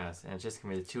attack us, and it's just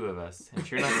gonna be the two of us. And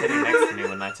if you're not sitting next to me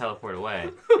when I teleport away,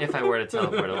 if I were to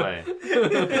teleport away,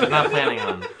 which I'm not planning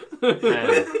on,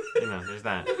 then, there's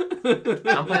that.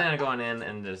 I'm planning on going in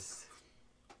and just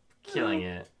killing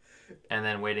it, and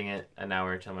then waiting it an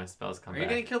hour until my spells come Are back. you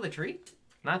gonna kill the tree?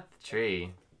 Not the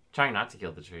tree. Trying not to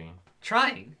kill the tree.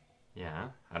 Trying. Yeah,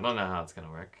 I don't know how it's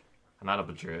gonna work. I'm not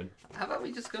a druid. How about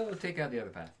we just go take out the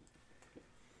other path?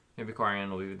 Maybe Quarian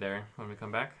will be there when we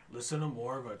come back. Listen to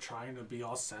Morva trying to be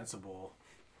all sensible.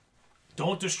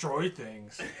 Don't destroy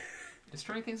things.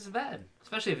 Destroying things is bad,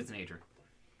 especially if it's nature.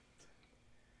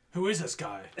 Who is this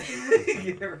guy?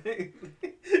 Yeah, right.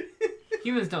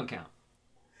 Humans don't count.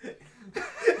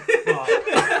 Well,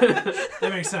 that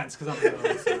makes sense because I'm the other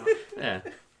one, so Yeah.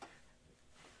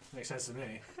 makes sense to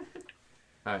me.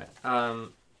 Alright.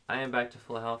 I am back to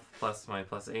full health plus my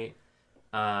 +8.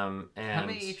 And How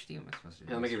many HD am I supposed to do?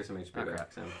 Yeah, let me give you some HP Okay.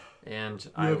 back, Sam. And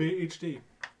You I have ADHD.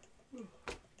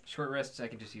 Short rests, I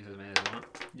can just use as many as I want.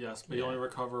 Yes, but you only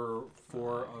recover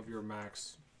 4 of your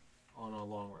max on a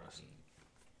long rest.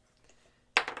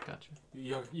 gotcha.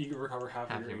 You can recover half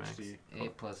Half of your your max. HD.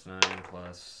 8 plus 9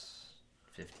 plus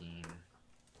 15.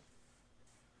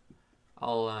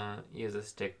 I'll use a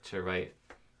stick to write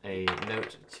a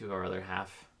note to our other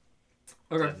half.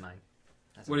 Okay. That's 9.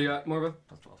 That's What do you 9. got, Morva?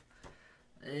 Plus 12.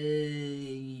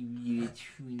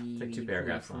 Like 2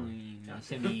 paragraphs long.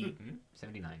 79.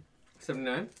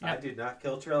 79? I did not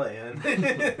kill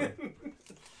Trillian.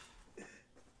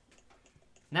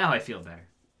 Now I feel better.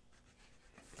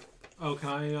 Oh, can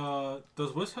I,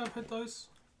 does Wisp have hit dice?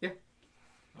 Yeah.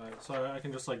 Alright, so I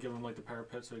can just, give him, the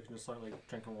parapet so he can just start,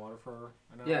 drinking water for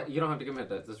an hour? Yeah, you don't have to give him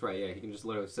that. That's right, yeah. He can just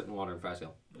literally sit in water and fast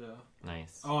heal. Yeah.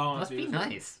 Nice. Oh, I don't have Must to be use it.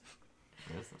 nice.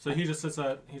 So he just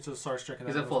starts drinking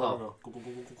He's that. at full and health. go, go,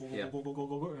 go, go, go, Yeah. go, go, go,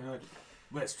 go, go, and you're like,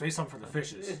 Wisp, say something for the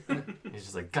fishes. He's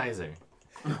just like, Geyser.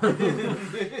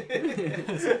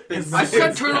 I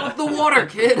said turn off the water,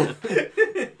 kid!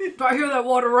 Do I hear that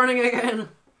water running again?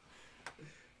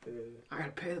 I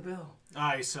gotta pay the bill.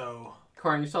 Alright, so,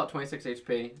 Karin, you still at 26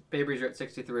 HP. Babies, you're at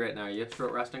 63 right now. Are you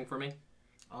short resting for me?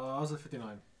 I was at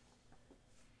 59.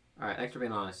 Alright, thanks for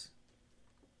being honest.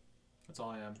 That's all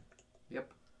I am. Yep.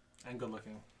 And good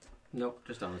looking. Nope,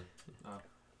 just honest. Oh.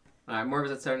 Alright,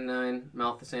 Morva's at 79.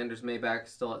 Malthus Sanders Maybach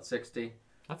still at 60.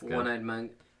 That's good. One-Eyed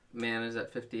Man is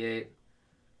at 58.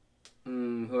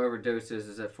 Whoever doses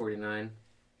is at 49.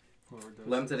 Whoever does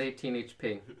Lem's it. at 18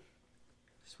 HP.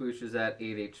 Swoosh is at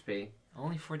 8 HP.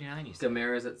 Only 49 you said.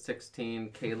 Demara's at 16.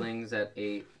 Kaling's at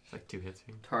 8. It's like 2 hits.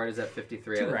 Tard is at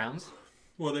 53. 2 rounds.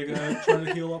 Well, they gonna try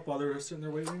to heal up while they're sitting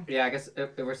there waiting? Yeah, I guess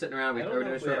if we're sitting around, I are don't we know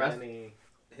doing a if we short have rest? any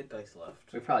hit dice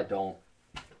left. We probably don't.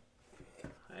 I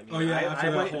mean, Oh, yeah, I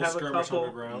after that might whole have a skirmish couple.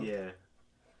 underground. Yeah.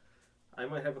 I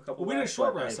might have a couple. Well, we did a left,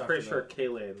 short but rest I'm pretty after sure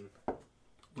Kaylin.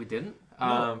 We didn't?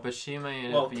 But she may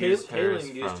have Well, used hers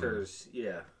Kaylin used from, hers.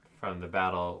 Yeah. from the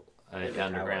battle In the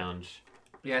underground.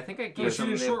 Yeah, I think I No, gave she them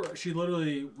did the, short. She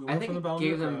literally. We I went think from the battle it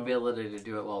gave them underground. ability to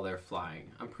do it while they're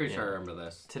flying. I'm pretty sure I Yeah. remember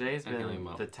this. Today's And healing been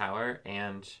them up. the tower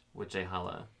and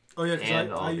Wijehala. Oh yeah, and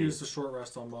because all I these. used a short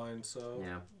rest on mine, so.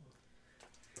 Yeah.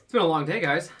 It's been a long day,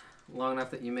 guys. Long enough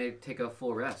that you may take a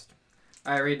full rest.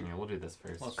 All right, Reed. Yeah, we'll do this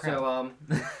first. Well, crap. So,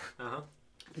 Uh-huh.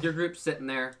 your group's sitting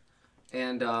there,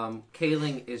 and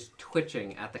Kaling is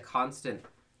twitching at the constant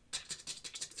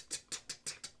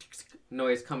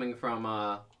noise coming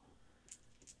from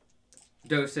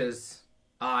Dose's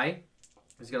eye.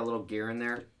 He's got a little gear in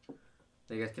there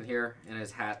that you guys can hear, and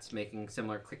his hat's making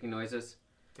similar clicking noises.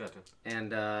 Gotcha.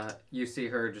 And you see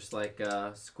her just like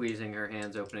squeezing her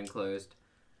hands open and closed,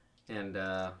 and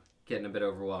getting a bit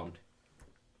overwhelmed.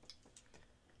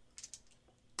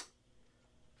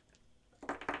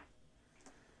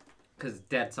 Because it's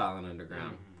dead silent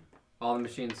underground. All the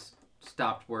machines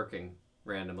stopped working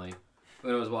randomly.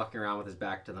 Uno was walking around with his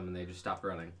back to them, and they just stopped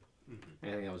running.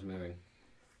 Anything that was moving.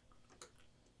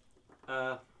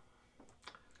 Oh,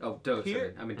 Dose.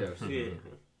 Here- I mean Dose. Yeah.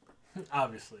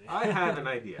 Obviously. I have an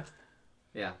idea.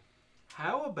 Yeah.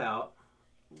 How about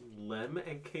Lem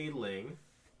and Kaling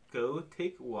go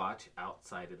take watch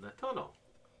outside in the tunnel?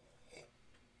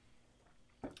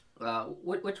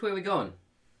 Which way are we going?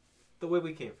 The way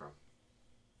we came from.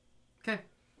 Okay.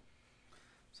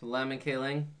 So Lem and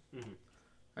Kaling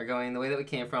are going the way that we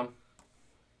came from.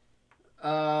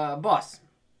 Boss,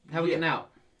 how are we Yeah. getting out?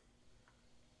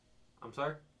 I'm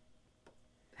sorry?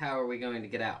 How are we going to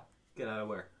get out? Get out of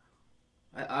where?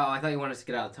 I thought you wanted us to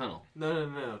get out of the tunnel.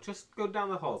 No. Just go down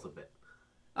the halls a bit.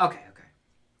 Okay.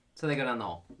 So they go down the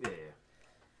hall. Yeah.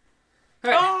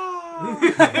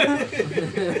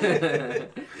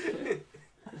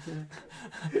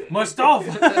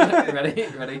 Mustafa!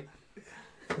 Ready?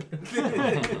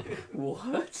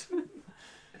 What?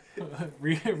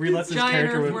 Re lets his Giant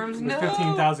character with earthworms, no!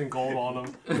 15,000 gold on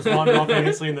him. Just wandering off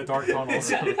aimlessly in the dark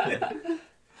tunnels.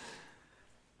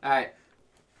 Alright.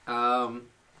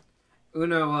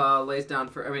 Uno lays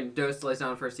down Dose lays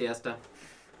down for a siesta.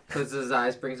 Closes his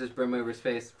eyes, brings his brim over his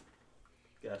face.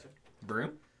 Gotcha.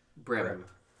 Broom? Brim.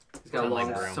 He's got a Sounds like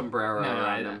long broom. sombrero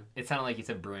around him. It sounded like you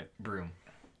said broom.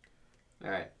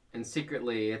 Alright. And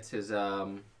secretly, it's his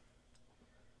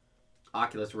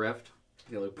Oculus Rift.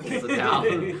 He like pulls it down.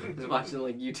 He's watching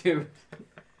like YouTube.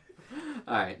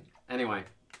 Alright. Anyway.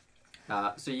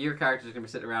 So your character's going to be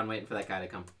sitting around waiting for that guy to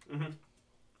come. Mhm.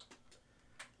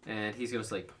 And he's going to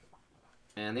sleep.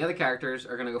 And the other characters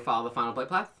are going to go follow the Final Blight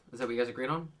path. Is that what you guys agreed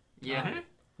on? Yeah.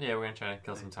 Yeah, we're gonna try to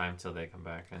kill some time till they come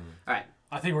back and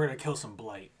I think we're going to kill some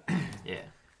blight. yeah.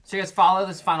 So you guys follow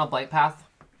this Final Blight path.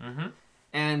 Mm-hmm.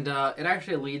 And it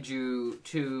actually leads you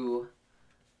to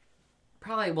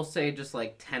probably, we'll say, just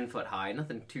like 10 foot high.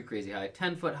 Nothing too crazy high.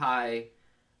 10 foot high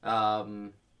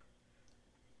vine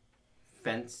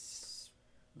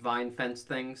fence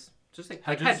things. Just like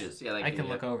hedges. Yeah, like, I can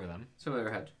look over them.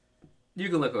 Similar hedge. You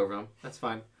can look over them. That's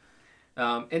fine.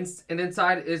 And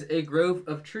inside is a grove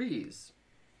of trees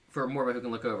for Morva who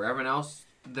can look over. Everyone else,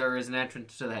 there is an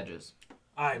entrance to the hedges.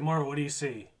 Alright, Marva, what do you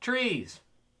see? Trees!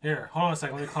 Here, hold on a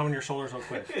second. Let me climb on your shoulders real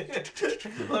quick.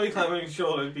 Let me climb on your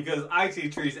shoulders because I see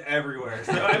trees everywhere,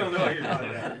 so I don't know what you're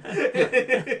talking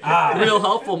about. Real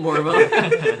helpful, Morva.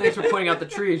 Thanks for pointing out the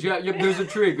trees. Yep, there's a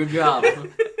tree. Good job.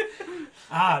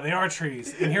 They are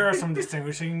trees. And here are some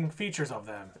distinguishing features of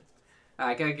them.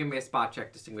 Alright, gotta give me a spot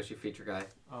check, distinguish your feature guy.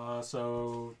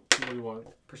 So, what do you want?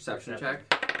 Perception check.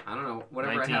 I don't know.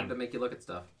 Whatever 19. I have to make you look at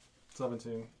stuff.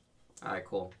 17. Alright,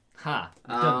 cool. Ha!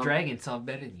 The dragon saw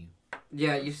better than you.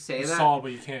 Yeah, you say You that. saw,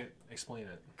 but you can't explain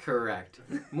it. Correct.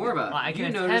 Morva, Well, I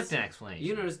can you attempt an explanation.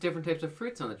 You notice different types of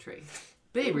fruits on the tree.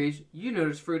 Baybridge, you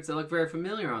notice fruits that look very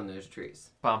familiar on those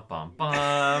trees. Bum bum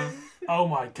bum. Oh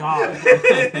my god.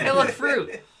 Hey, look,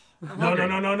 fruit! No.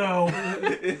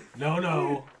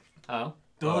 No. Oh?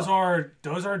 Those are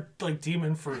like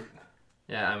demon fruit.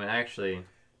 Yeah,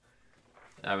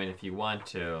 I mean, if you want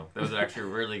to, those are actually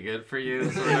really good for you,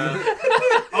 sort of.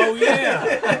 Oh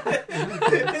yeah.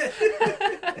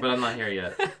 But I'm not here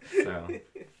yet, so.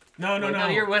 No. No,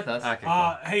 you're with us. Okay,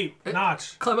 cool. Hey,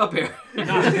 Notch. Climb up here.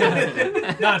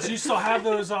 Notch, you still have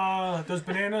those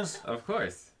bananas? Of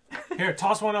course. Here,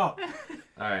 toss one up.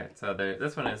 All right, so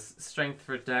this one is strength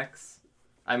for dex.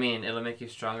 I mean, it'll make you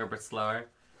stronger but slower.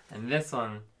 And this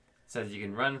one says you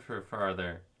can run for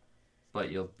farther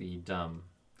but you'll be dumb.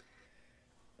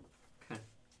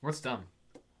 What's dumb?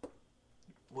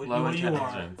 What, Low what you are.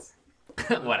 intelligence.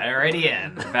 What I already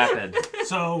am. Vapid.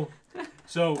 So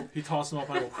he tossed them up.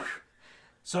 I go,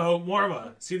 so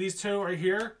Morva, see these two right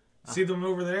here? See them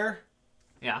over there?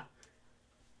 Yeah.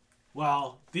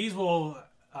 Well, these will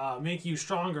make you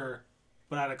stronger,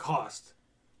 but at a cost.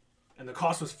 And the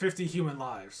cost was 50 human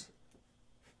lives.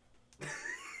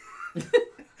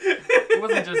 It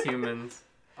wasn't just humans.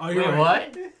 Oh, you're Wait,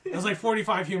 right. what? It was like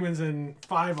 45 humans and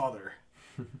 5 other.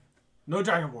 No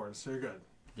Dragonborns, so you're good.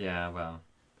 Yeah, well.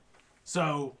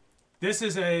 So, this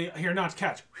is a... Here, not to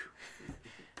catch.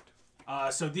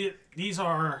 These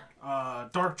are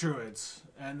dark druids,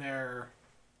 and they're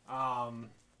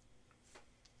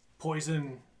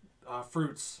poison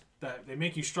fruits that they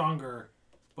make you stronger,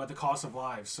 but at the cost of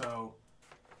lives. So,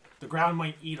 the ground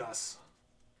might eat us.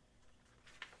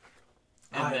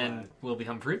 And I then lied. we'll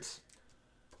become fruits?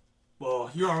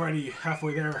 Well, you're already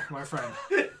halfway there, my friend.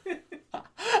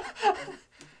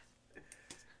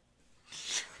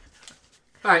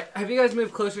 All right, have you guys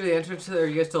moved closer to the entrance, or are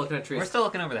you guys still looking at trees? We're still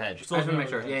looking over the hedge. I just want to make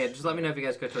sure. Yeah, just let me know if you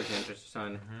guys go towards the entrance.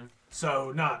 So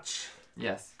So, Notch,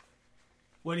 Yes.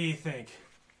 what do you think?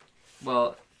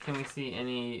 Well, can we see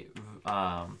any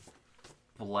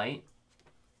blight?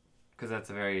 Because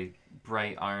that's a very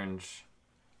bright orange,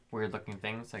 weird-looking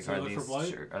thing. It's like, So look for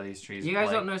blight? are these trees? you guys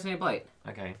blight? don't notice any blight.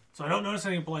 Okay. So I don't notice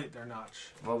any blight there, Notch.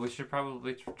 Well, we should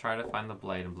probably try to find the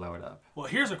blight and blow it up. Well,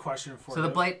 here's a question for So you. the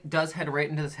blight does head right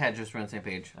into this hedge, just on the same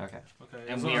page. Okay. Okay,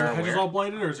 And is we the are hedges aware? all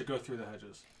blighted, or does it go through the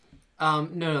hedges?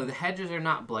 No, the hedges are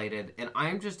not blighted, and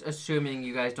I'm just assuming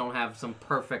you guys don't have some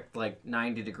perfect,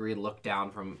 90-degree look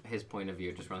down from his point of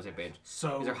view, just on the same page.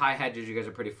 So, These are high hedges, you guys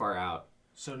are pretty far out.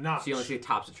 so Notch. So you only see the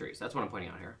tops of trees. That's what I'm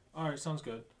pointing out here. All right, sounds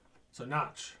good. So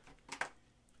Notch,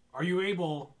 are you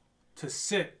able to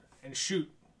sit and shoot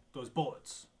those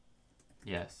bullets?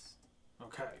 Yes.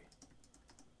 Okay.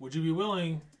 Would you be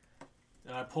willing,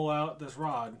 and I pull out this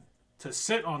rod, to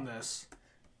sit on this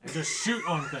and just shoot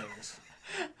on things?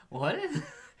 What?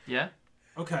 Yeah.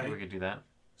 Okay. We could do that.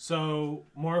 So,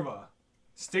 Morva,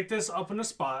 stick this up in a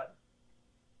spot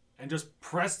and just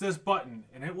press this button,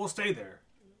 and it will stay there.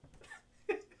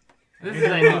 This is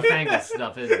like newfangled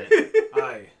stuff, isn't it?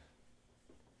 Aye.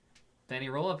 Danny,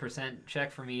 roll a %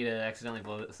 check for me to accidentally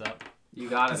blow this up. You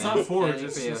got it, It's man. not forged, Anything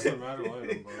it's for you. just a magical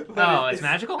item. But... Oh, it's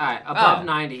magical? All right, above Oh.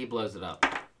 90, he blows it up.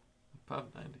 Above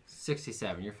 90.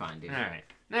 67, you're fine, dude. All right,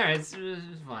 it's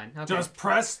fine. Okay. Just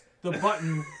press the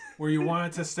button where you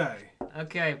want it to stay.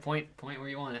 Okay, point where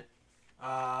you want it.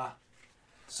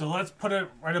 So let's put it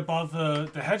right above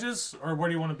the hedges, or where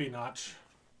do you want to be, Notch?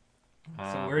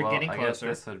 So we're getting I guess closer.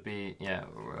 this would be, yeah,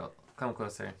 we'll come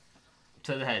closer.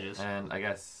 To the hedges. And I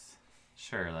guess,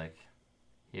 sure, like,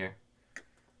 here.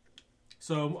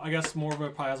 So I guess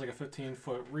Morva probably has like a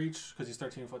 15-foot reach because he's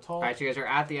 13 foot tall. All right, you guys are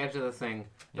at the edge of the thing.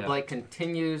 The Yeah. blight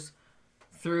continues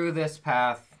through this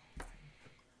path.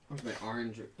 Where's my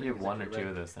orange? You have one or two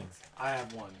of those things. I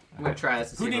have one. I'm going to try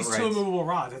this and Who see needs if it two writes. immovable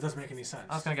rods? That doesn't make any sense.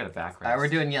 I was going to get a back All right, we're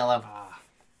doing yellow.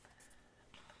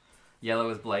 Yellow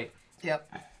is blight. Yep.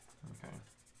 Okay.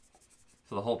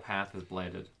 So the whole path is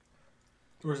blighted.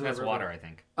 Where's the That's river? water, I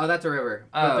think. Oh, that's a river.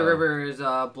 But the Oh. river is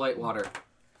blight water.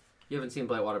 You haven't seen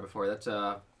blight water before. That's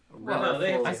a river no,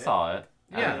 they full have I of... saw it.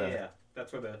 Yeah, out of the yeah.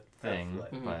 That's where the thing,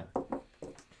 that's like- but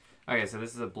okay. So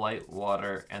this is a blight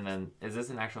water, and then is this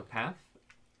an actual path?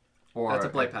 Or That's a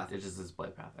blight path. It's just this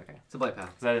blight path. Okay. It's a blight path.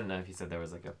 Because I didn't know if you said there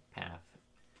was like a path.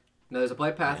 No, there's a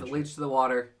blight path that leads to the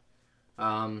water.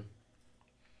 We'll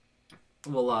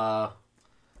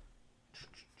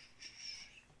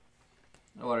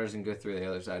the water doesn't go through the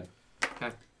other side.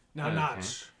 Okay. Now, Okay.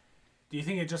 Notch, do you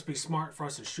think it'd just be smart for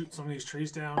us to shoot some of these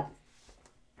trees down?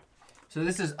 So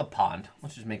this is a pond.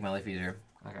 Let's just make my life easier.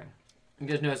 Okay. You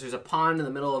guys notice there's a pond in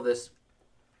the middle of this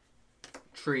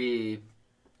tree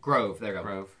grove. There you go.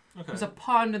 Grove. Okay. There's a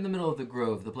pond in the middle of the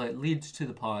grove. The blight leads to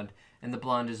the pond, and the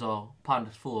pond is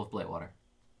full of blight water.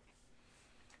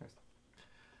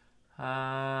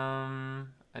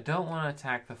 I don't want to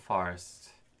attack the forest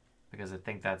because I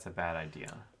think that's a bad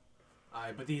idea.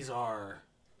 Aye, but these are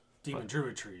demon What?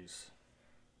 druid trees.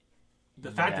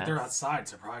 The fact that they're Yes. outside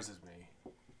surprises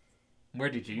me. Where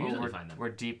did you Well, usually we're, find them? we're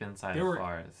deep inside They the were-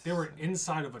 forest. They were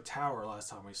inside of a tower last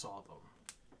time we saw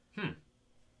them.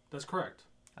 That's correct.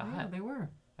 a Yeah, hut? they were.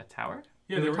 A tower?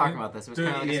 Yeah, we they were were talking in- about this. It was the-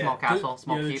 kind of like a yeah, small castle,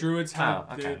 small yeah, the keep. druids had Oh,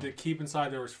 okay. the keep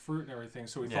inside. There was fruit and everything,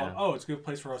 so we Yeah. thought, oh, it's a good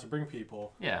place for us to bring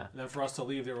people. Yeah. And then for us to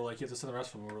leave, they were like, you have to send the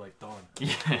rest of them. We were like, done,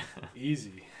 Yeah.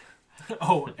 easy.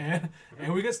 Oh, and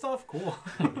we get stuff. Cool.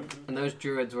 And those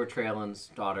druids were Traelin's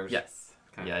daughters. Yes.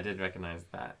 Okay. Yeah, I did recognize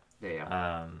that. Yeah,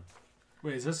 yeah.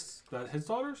 Wait, is that his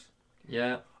daughters?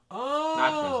 Yeah.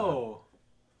 Oh.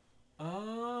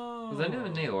 Oh. Was that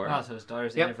even Naor? Oh, so his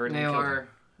daughter's Yep, inadvertently killed him. Naor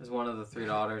is one of the 3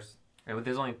 daughters. Right, but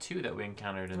there's only 2 that we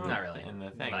encountered in, Not really. in the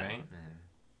thing, But- right?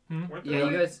 Weren't Yeah,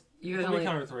 there you guys We only...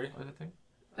 counted 3. Was it 3?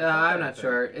 I'm not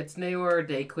sure. It's Naor,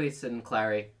 Daquis, and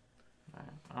Clary.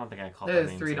 I don't think I called They're them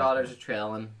the names 3 in daughters it. of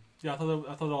Traelyn. Yeah, I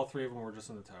thought all 3 of them were just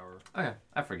in the tower. Okay,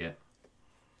 I forget.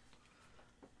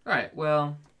 Alright,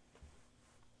 well...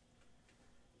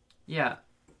 Yeah.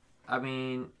 I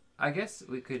mean, I guess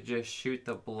we could just shoot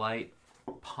the Blight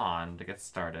pond to get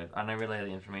started. And I relay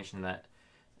the information that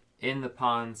in the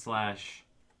pond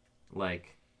 /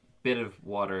 like, bit of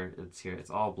water that's here, it's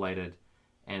all blighted.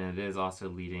 And it is also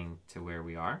leading to where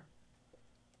we are.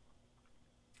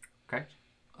 Correct?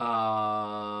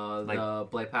 The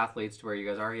blade path leads to where you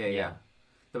guys are. Yeah.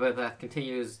 The blade path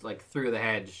continues like through the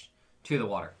hedge to the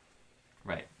water.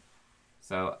 Right.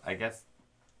 So, I guess...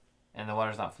 And the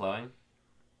water's not flowing?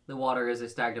 The water is a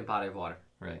stagnant body of water.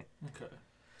 Right. Okay.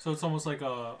 So it's almost like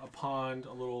a pond,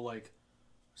 a little like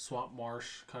swamp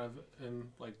marsh kind of in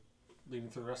like leading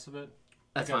through the rest of it.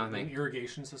 That's Like fine with an me.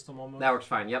 irrigation system almost. That works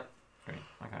fine. Yep. Great.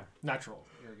 Okay. Natural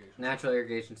irrigation. Natural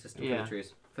irrigation system for Yeah. the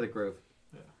trees, for the grove,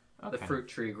 Okay. the fruit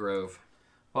tree grove.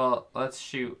 Well, let's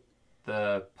shoot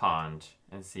the pond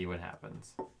and see what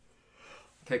happens.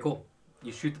 Okay, cool.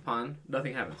 You shoot the pond.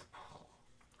 Nothing happens.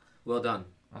 Well done.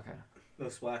 Okay. No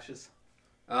splashes.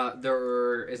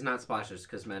 There is not splashes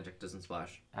because magic doesn't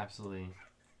splash. Absolutely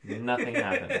nothing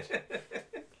happened.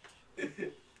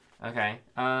 Okay.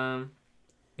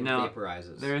 It No,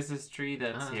 vaporizes. there is this tree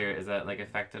that's Ah. here. Is that like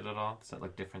affected at all? Does that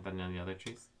look different than any other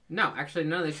trees? No, actually,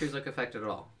 none of these trees look affected at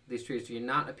all. These trees do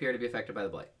not appear to be affected by the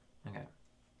blight. Okay.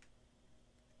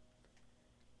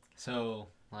 So,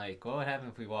 like, what would happen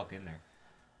if we walked in there?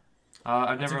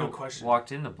 I've That's a never good question.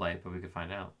 walked in the blight, but we could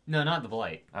find out. No, not the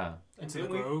blight. Oh, Into the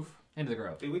Didn't we- grove. Into the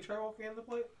grove. Did we try walking in the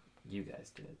plate? you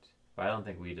guys did, but I don't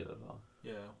think we did at all.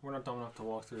 Yeah, we're not dumb enough to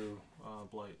walk through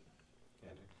blight.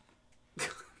 Yeah,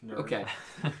 Nerd. Okay.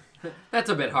 That's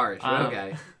a bit harsh. Um,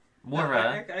 Okay.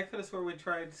 Mora. I could have swore we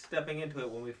tried stepping into it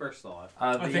when we first saw it.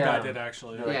 I think I did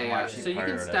actually. Like Yeah, yeah. watching So you fire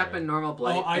can or step whatever. in normal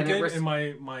blight. Oh, I and it did, res-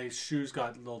 and my shoes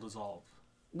got a little dissolved.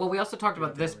 Well, we also talked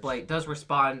about this Damage. blight does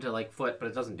respond to like foot, but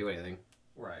it doesn't do anything.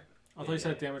 Right. I thought you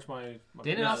said it damaged my.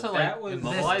 Didn't it No, also, that like, was-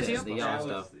 immobilize This you? is the yellow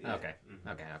stuff. Okay.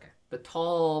 Mhm. Okay. The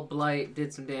tall blight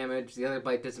did some damage. The other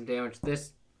blight did some damage.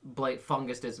 This blight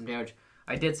fungus did some damage.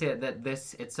 I did say that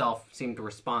this itself seemed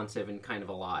responsive and kind of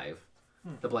alive.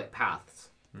 The blight paths.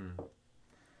 All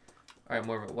right,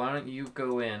 Morva, why don't you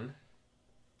go in?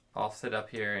 I'll sit up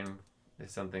here, and if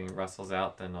something rustles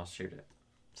out, then I'll shoot it.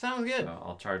 Sounds good. So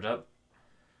I'll charge up.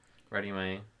 Ready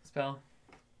my spell.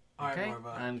 All right, Okay. Marva.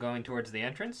 I'm going towards the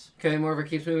entrance. Okay, Morva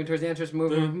keeps moving towards the entrance.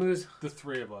 Morva The- moves. The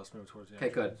 3 of us move towards the Okay,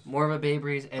 entrance. good. Morva,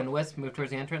 Baybreeze, and Wisp move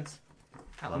towards the entrance.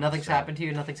 I love Nothing's this job. happened to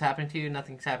you. Nothing's happening to you.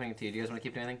 Nothing's happening to you. Do you guys want to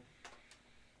keep doing anything?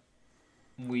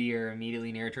 We are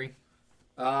immediately near a tree.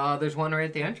 There's one right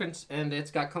at the entrance, and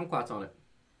it's got kumquats on it.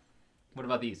 What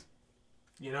about these?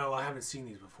 You know, I haven't seen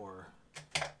these before.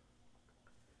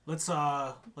 Let's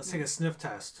take a sniff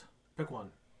test. Pick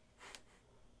one.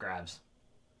 Grabs.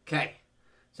 Okay.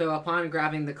 So upon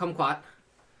grabbing the kumquat,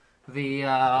 the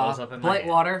Blows up in my blight hand.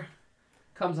 water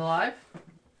comes alive,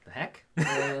 The heck?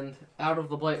 and out of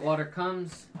the blight water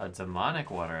comes A demonic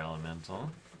water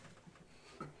elemental.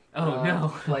 Oh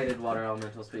no. blighted water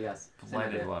elementals. But yes, same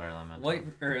Blighted idea. water elemental. White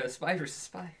or spy versus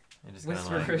spy. You're just gonna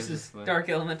Whisper like versus like- dark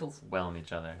elementals. whelm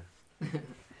each other.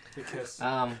 The kiss.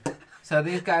 So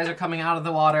these guys are coming out of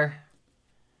the water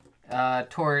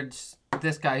towards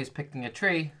this guy who's picking a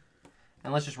tree,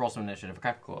 and let's just roll some initiative.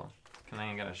 Okay. Cool. Can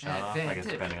I get a shot off? I guess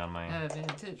Advantage. depending on my.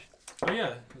 Advantage. Oh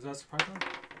yeah, is that surprising?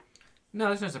 No,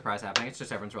 there's no surprise happening. It's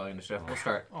just everyone's rolling initiative. We'll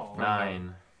start. Oh.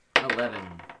 9. 11.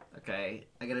 Okay,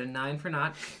 I get a 9 for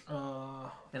not, and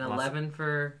Unless- 11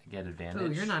 for. Get advantage.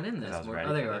 Oh, you're not in 'cause I this. was Mor- ready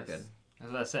Oh, there for you are. this. Good. I was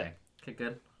about to say. Okay,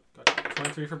 good. Got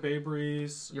 23 for Bay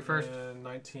Breeze. You're first. And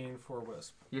 19 for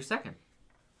Wisp. You're second.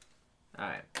 All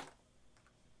right.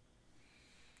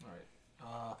 All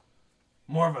right.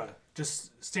 Morva,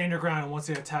 just stand your ground, and once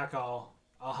they attack, I'll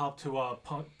help to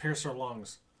pierce their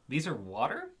lungs. These are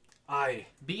water Aye,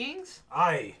 beings?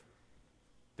 aye.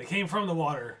 They came from the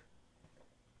water,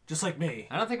 just like me.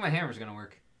 I don't think my hammer's gonna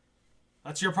work.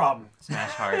 That's your problem.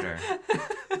 Smash harder.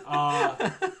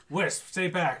 Wisp, stay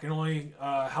back and only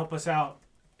help us out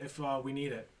if we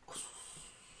need it.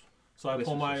 So I Wisp,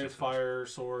 pull wisp, my wisp, wisp. fire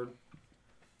sword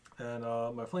and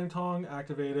my flame tongue,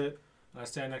 activate it. I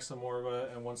stand next to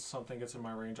Morva, and once something gets in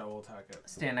my range, I will attack it.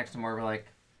 Stand next to Morva, like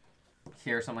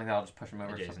here, something like that. I'll just push him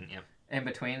over. Adjacent, yep. In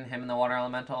between him and the water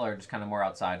elemental, or just kind of more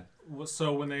outside.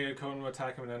 So when they come to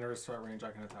attack him and enter his threat range,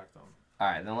 I can attack them. All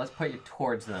right, then let's put you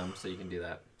towards them so you can do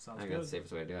that. Sounds I think that's good. the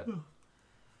safest way to do it.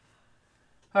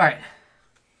 All right.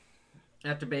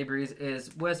 After Bay Breeze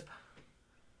is Wisp.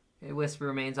 Okay, Wisp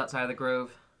remains outside of the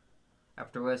grove.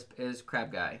 After Wisp is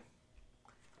Crab Guy.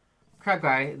 Crab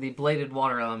Guy, the bladed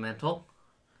water elemental.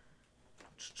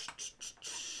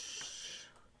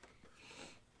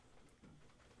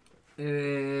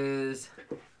 Is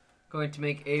going to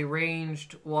make a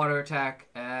ranged water attack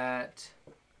at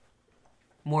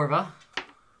Morva.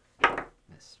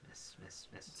 Miss.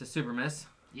 It's a super miss.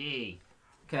 Yay.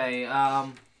 Okay,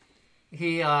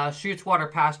 he shoots water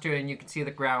past you, and you can see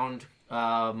the ground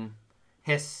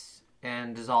hiss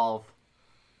and dissolve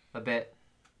a bit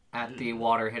at the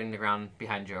water hitting the ground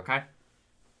behind you, okay?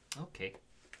 Okay.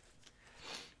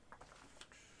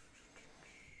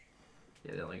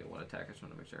 Yeah, they only get one attack. I just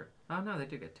want to make sure. Oh, no, they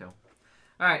do get two. All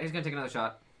right, he's going to take another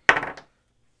shot. Crap.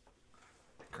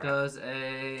 Does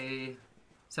a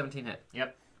 17 hit?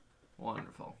 Yep.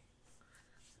 Wonderful.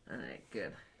 All right,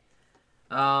 good.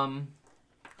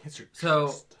 Hits your So-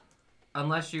 chest.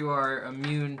 Unless you are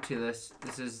immune to this,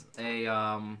 this is a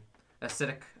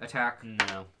acidic attack.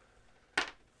 No.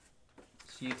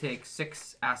 So you take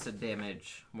 6 acid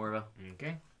damage, Morva.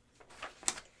 Okay.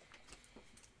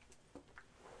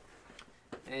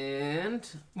 And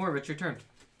Morva, it's your turn.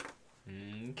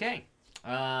 Okay.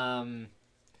 I'm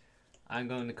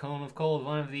going to Cone of Cold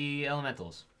one of the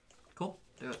elementals. Cool.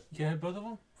 Do it. You can hit both of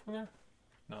them from there?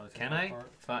 No, they Can take I?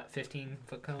 apart.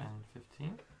 15-foot cone? And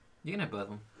 15. You can hit both of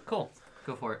them. Cool.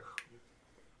 Go for it.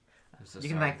 I'm so You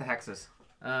can sorry. thank the hexes.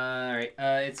 Alright,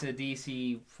 it's a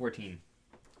DC 14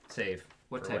 save.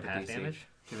 What For type of half DC? damage?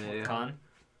 Give me an idea. Con.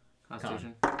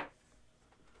 Constitution.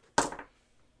 Both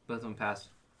of them passed.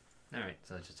 Alright,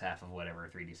 so it's just half of whatever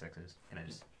 3d6 is. Can I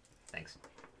just... Thanks.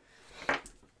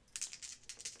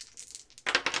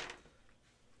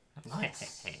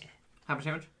 Nice. How much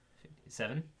damage?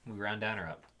 7? We round down or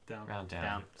up? Down. Round down.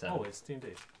 Down. 7. Oh, it's D&D.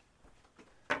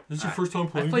 This is your Alright. first time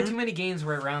I've playing played dude? too many games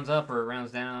where it rounds up or it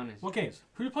rounds down. It's What games?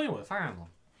 Who are you playing with? Fire Emblem.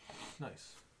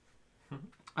 Nice.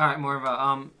 All right,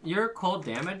 Morva. Your cold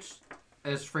damage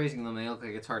is freezing them. They look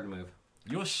like it's hard to move.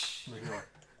 Yosh! There you go.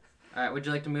 All right, would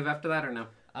you like to move after that or no?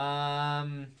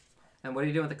 Um, And what are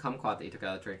you doing with the kumquat that you took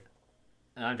out of the tree?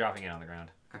 I'm dropping it on the ground.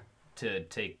 Okay. To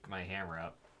take my hammer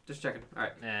up. Just checking. All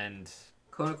right. And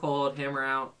Cone of cold, hammer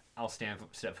out. I'll step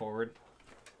forward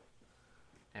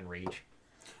and rage.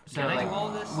 So, Can I like, do all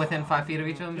this? within 5 feet of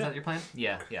each of them? Is Yeah. that your plan?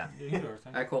 Yeah. Yeah, you can do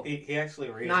everything. All right, cool. He actually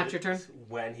rages Not your turn.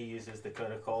 when he uses the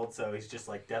Cone of Cold, so he's just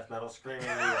like death metal screaming.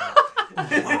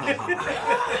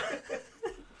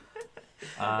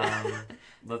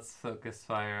 Let's focus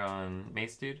fire on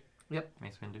Mace Dude. Yep.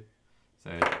 Mace Wind Dude.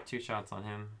 So 2 shots on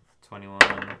him. 21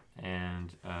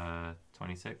 and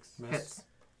 26. Miss. Hits.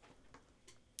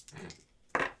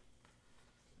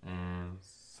 And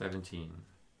 17.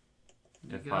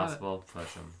 You If got possible,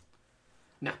 push him.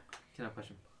 it. Cannot push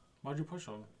him. Why'd you push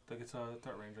him? That gets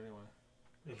threat range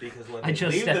anyway. Because when I they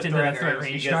just leave stepped the into that threat threat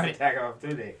range, he darn gets it. attack of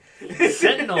opportunity.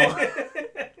 Sentinel!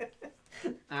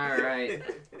 All right.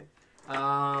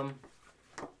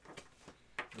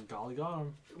 Golly got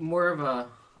him. More of a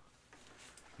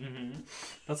Mm-hmm.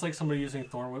 That's like somebody using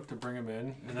Thorn Whip to bring him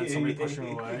in, and then somebody pushing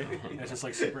him away. It's just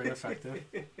like super ineffective.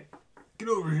 Get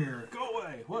over here! Go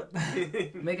away! What?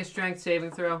 make a strength saving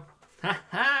throw. Ha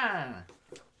ha!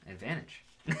 Advantage.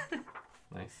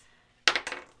 Nice.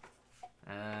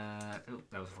 Oh,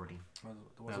 that was 14. That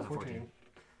That was was a a 14.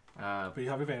 Uh, But you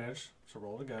have advantage, so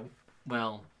roll it again.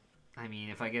 well, I mean,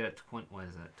 if I get a 20, what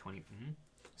is that? 20?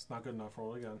 It's not good enough.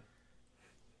 Roll it again.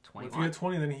 If you 21. get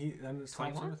 20, then it stops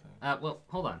 21? everything. Well,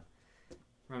 hold on.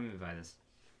 Run me by this.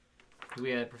 Do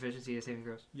we add proficiency to saving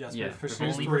throws? Yes, Yeah, but proficiency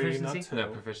is only 3, proficiency? not 2. No,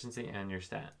 proficiency and your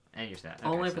stat. And your stat.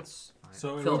 Only Okay, if it's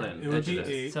So it Filled would, in. it would be Edge of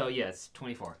 8. So, yeah, it's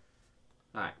 24.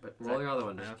 all right. But roll your other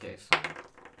one just in Okay, case. fine.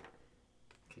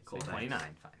 Okay, cool. So thanks. 29.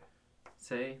 Fine.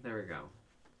 Say there we go.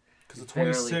 Because the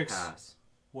Barely 26 pass.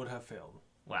 would have failed.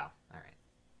 Wow. All right.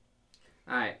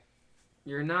 All right.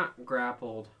 You're not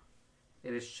grappled.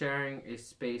 It is sharing a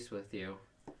space with you,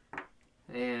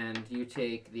 and you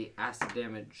take the acid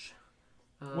damage.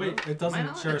 Wait, it Am I doesn't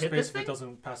not share a allowed to hit space this if it thing?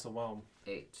 doesn't pass the whelm.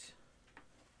 8.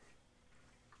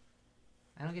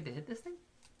 I don't get to hit this thing?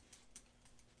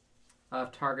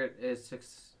 If target is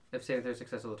if saving throw is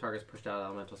successful, the target is pushed out of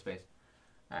elemental space.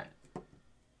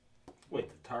 Wait,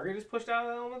 the target is pushed out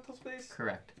of elemental space?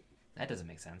 Correct. That doesn't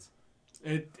make sense.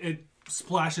 It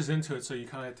splashes into it, so you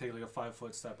kind of take like a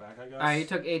 5-foot step back, I guess. All right, you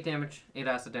took 8 damage. 8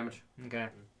 acid damage. Okay.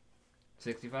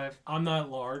 65? I'm not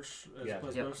large as Yeah.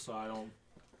 most, Yep. so I don't.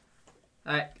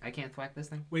 I can't thwack this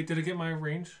thing? Wait, did it get my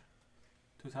range?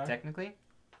 To attack? technically.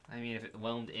 I mean, if it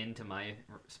whelmed into my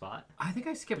spot. I think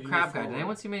I skipped But you crab get guy. Did forward.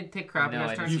 anyone see me take crab No, guy I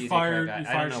this turn? didn't see You the crab fired, guy. you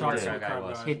I fired don't know where shots the at the crab guy crab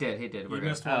was. guy. He did. He did. We're You good.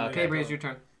 missed one. Oh, Okay, Breeze, your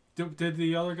turn. Did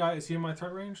the other guy, is he in my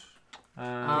threat range?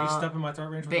 Did he step in my threat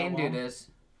range with Bane that dude wall? is.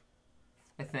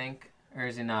 I think. Or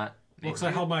is he not? Well, because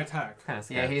I held my attack. Kind of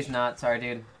Yeah, he's not. Sorry,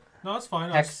 dude. No, that's fine.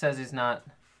 Hex says he's not.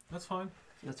 That's fine.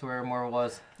 That's where Moore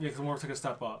was. Yeah, because Morph took a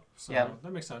step up. So Yep.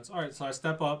 that makes sense. All right, so I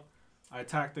step up. I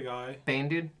attack the guy. Bane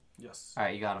dude? Yes.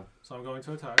 Alright, you got him. So I'm going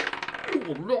to attack.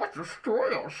 Will not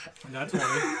destroy us. Not 20.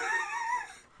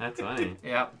 That's funny.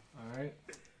 Yep. All right.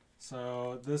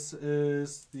 So this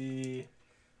is the...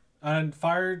 And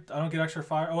fire, I don't get extra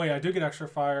fire. Oh, wait, I do get extra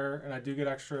fire, and I do get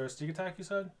extra sneak attack, you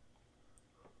said?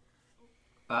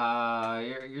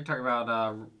 You're talking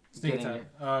about Sneak getting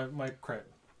attack. My crit.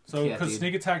 So, Yeah, because dude.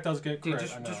 sneak attack does get crit. Dude,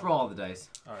 I know. just roll all the dice.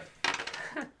 All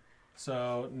right.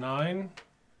 So 9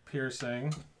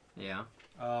 piercing. Yeah.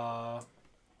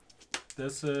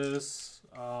 This is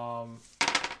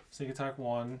sneak attack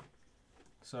 1.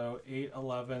 So 8,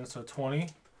 11, so 20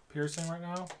 piercing right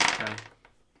now. Okay.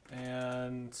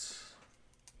 And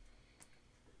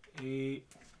 8,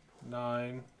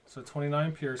 9, so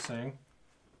 29 piercing.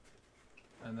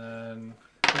 And then,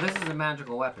 So this is a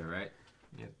magical weapon, right?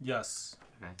 yes.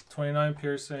 Okay. 29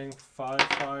 piercing, 5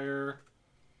 fire,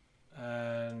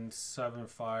 and 7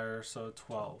 fire, so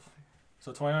 12.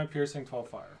 So 29 piercing, 12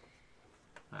 fire.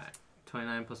 Alright.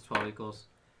 29 plus 12 equals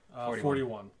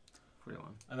 41. 41.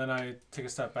 And then I take a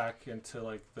step back into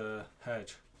like the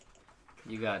hedge.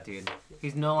 You got it, dude.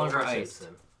 He's no longer Over iced.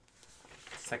 Simpson.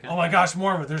 Second. Oh my gosh,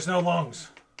 Mormon, there's no lungs.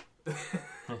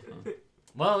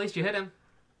 Well, at least you hit him.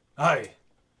 Aye.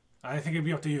 I think it'd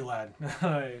be up to you, lad.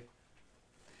 Aye.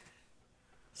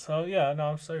 So yeah, no,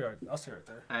 I'll stay right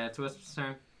there. Alright, it's Wisp's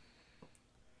turn.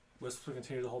 Wisp will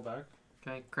continue to hold back.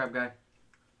 Okay, crab guy.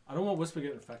 I don't want Wisp to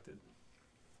get infected.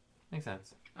 Makes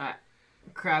sense.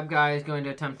 Crab guy is going to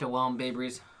attempt to whelm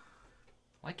Babries.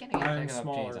 Why can't I get I'm attack of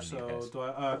smaller, opportunities on so these guys? do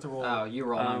I have to roll? Oh, you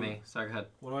roll on me. Sorry, go ahead.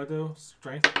 What do I do?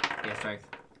 Strength? Yeah, strength.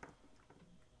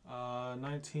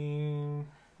 19.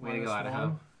 Way to go, minus Idaho.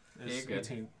 1 Yeah, is you're good.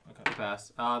 18. You Okay. pass.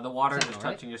 The water Sentinel, just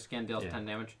right? touching your skin deals Yeah. 10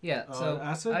 damage. Yeah, so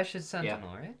acid? I should Sentinel,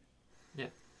 right?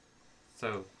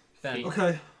 So, Ben. feet.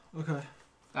 Okay.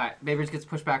 Alright, Babries gets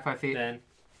pushed back 5 feet. Ben,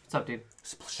 What's up, dude?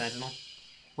 Sentinel.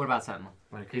 What about Sentinel?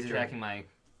 When a He's creature, attacking my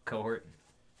cohort.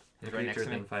 a He's right next creature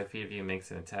to me. within 5 feet of you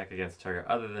makes an attack against a target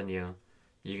other than you,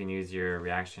 you can use your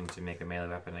reaction to make a melee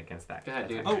weapon against that. Go ahead,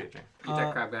 dude. attacking Oh. creature. You attack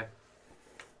Uh, crab guy.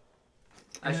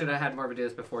 I should have had Morva do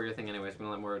this before your thing anyways. I'm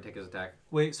going to let Morva take his attack.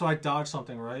 Wait, so I dodge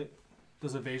something, right?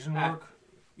 Does evasion Ah. work?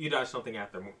 You dodge something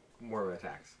after more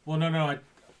attacks. Well, no.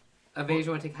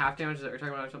 Evasion would take half damage. Is that what you're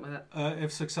talking about or something like that?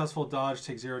 If successful dodge,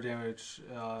 take 0 damage.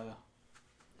 So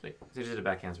he just did a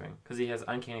back handspring. Because he has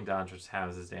uncanny dodge, which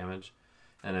halves his damage.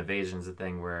 And evasion's a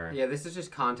thing where... Yeah, this is just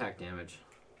contact damage.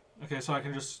 Okay, so I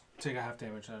can just take a half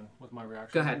damage then with my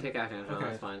reaction. Go ahead, take half damage. No, Okay.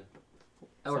 that's fine.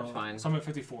 That works fine. So I'm at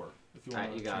 54. If you want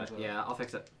Alright, you got it. Yeah, I'll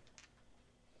fix it.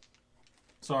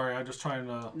 Sorry, I'm just trying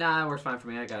to Nah, that works fine for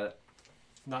me. I got it.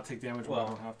 not take damage when I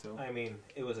Well, don't have to. I mean,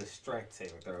 it was a strength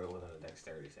saving throw. It wasn't a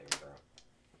dexterity saving throw.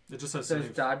 It just says So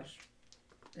save. dodge.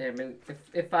 Yeah, I mean,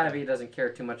 if 5e doesn't care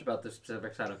too much about the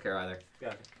specifics, I don't care either.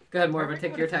 Yeah. Go ahead, Morva. Perfect.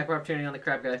 Take your attack of opportunity on the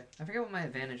crab guy. I forget what my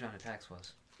advantage on attacks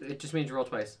was. It just means you roll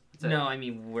twice. That's it. No, I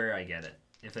mean where I get it.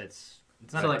 If it's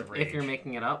not So, a part like, of rage. if you're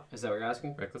making it up, is that what you're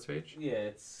asking? Reckless Rage? Yeah,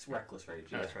 it's reckless rage.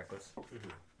 Oh, Yeah. that's reckless.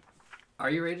 Are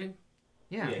you raging?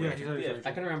 Yeah. Yeah. Yeah, he's already Yeah. raging.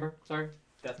 I can remember. Sorry.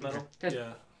 Death metal. Good.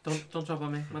 Yeah. Don't jump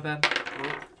on me. My bad.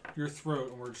 Your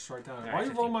throat, and we're just right down. Alright, Why are you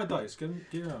 15. rolling my dice? Get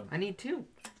your own. I need 2.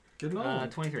 Get an own.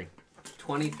 23.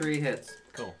 23 hits.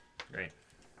 Cool. Great.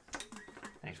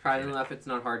 Thanks. Probably enough. It's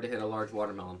not hard to hit a large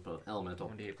watermelon elemental.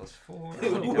 1d8 plus 4.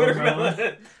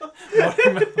 Watermelon.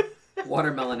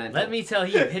 Watermelon and. Let me tell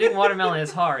you, hitting watermelon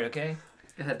is hard, okay?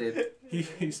 Go ahead, dude. he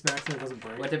smacks and it doesn't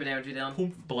break. What type of damage you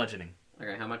down? Bludgeoning.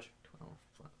 Okay, how much? 12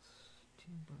 plus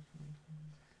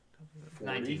 2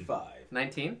 19. 45.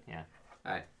 19? Yeah.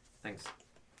 Alright, thanks.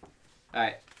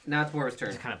 Alright, now it's Morva's turn.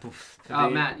 Just kind of poof. Oh,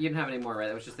 Matt, you didn't have any more, right?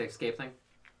 That was just the escape thing?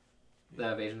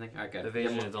 The evasion thing? Alright, good.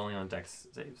 Evasion is only on dex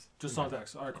saves. Just on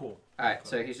dex. All right, cool. Alright,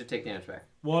 so he should take damage back.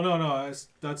 Well, no,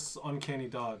 that's uncanny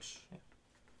dodge.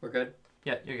 We're good?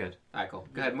 Yeah, you're good. Alright, cool.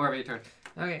 Go ahead, Morva, your turn.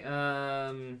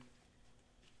 Okay,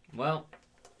 well,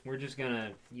 we're just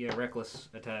gonna, reckless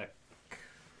attack.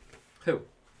 Who?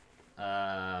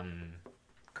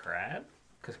 Crab?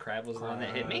 Because Crab was the one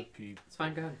that hit me? Pete, It's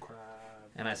fine, go ahead. crab.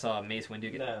 And I saw Mace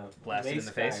Windu get No. blasted in Mace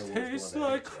the face. guy was the Tastes one that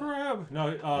like hit you. crab. No,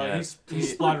 Yeah. he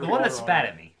splattered the one that water on spat it.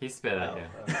 at me. He spit at Oh, you.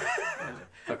 okay.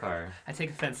 Fuck her. I take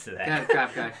offense to Go that. ahead,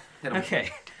 crab guy. Hit him.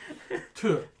 Okay.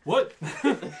 What?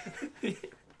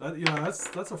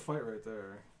 That's a fight right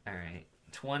there. All right.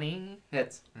 20.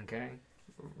 Hits. Okay.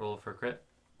 Roll for a crit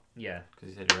Yeah. because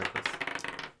you said you're reckless.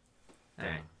 All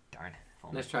right. Darn it.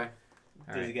 Hold on. Nice try. All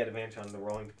Does he right. get advantage on the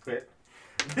rolling to crit?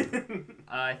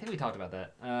 I think we talked about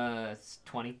that. It's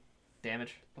 20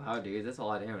 damage. Wow, dude, that's a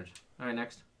lot of damage. All right,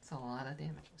 next. That's a lot of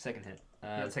damage. Second hit.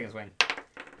 Second swing.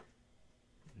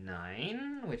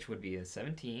 9, which would be a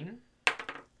 17.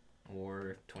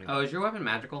 Or 20. Oh, is your weapon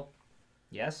magical?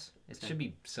 Yes? It should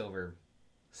be silver.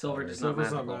 Silver does not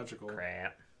Silver's magical. not magical.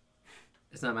 Crap.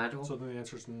 It's not magical? So then the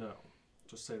answer is no.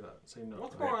 Just say that. Say no.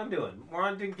 What's Moron doing?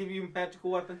 Moron didn't give you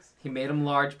magical weapons? He made him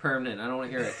large permanent. I don't want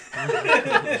to hear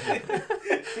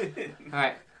it. All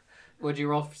right. What'd you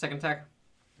roll for second attack?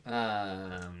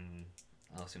 I'll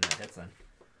assume that hits then.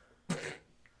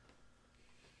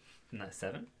 Not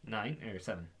 7? 9? Or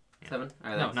 7? Yeah. 7? All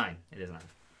right, No, that's 9. It is 9.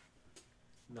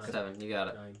 7. You got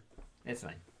it. 9. It's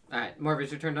 9. All right,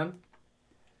 Morpheus, your turn done?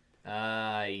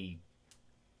 Are you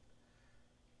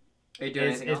doing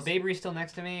Is anything else? Babery still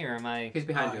next to me, or am I... He's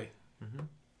behind Hi. you.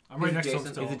 I'm right He's next to him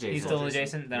adjacent. still. He's adjacent. He's still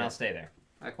adjacent? Then Yeah. I'll stay there.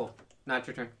 All right, cool. Now it's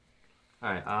your turn.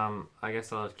 All right. I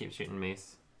guess I'll keep shooting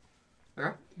mace.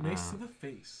 Okay. Mace to the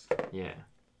face. Yeah.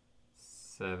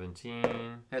 17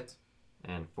 Hits.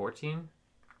 and 14.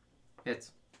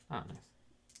 Hits. Oh,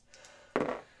 nice.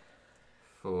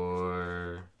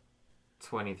 For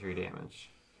 23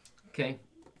 damage. Okay.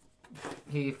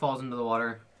 He falls into the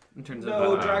water and turns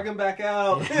No, into drag him back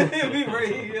out. Before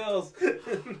he heals.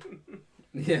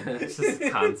 Yeah. It's just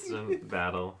constant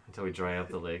battle until we dry up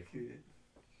the lake.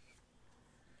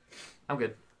 I'm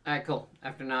good. All right, cool.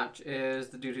 After Notch is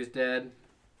the dude who's dead.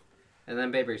 And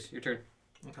then Babery's. Your turn.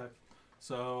 Okay.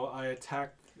 So I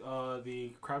attack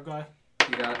the crab guy.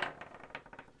 You got it.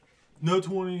 No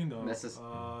 20. No. Misses.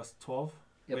 12.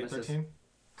 Yep, Wait, misses. 13.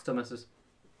 Still misses.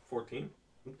 14.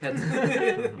 Hits.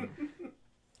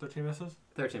 13 misses.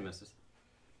 13 misses.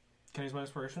 Can I use my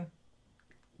inspiration?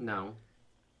 No.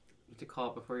 You have to call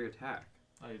it before you attack.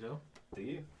 Oh, you do? Do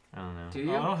you? I don't know. Do Oh,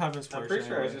 you? I don't have I'm inspiration. pretty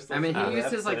sure I was anyway. just I mean, he listening to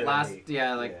used the his like episode last,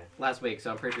 and last week,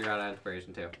 so I'm pretty sure you're out of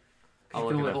inspiration too. I'll You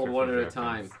look can it only up hold for one at a future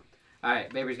time. reference. All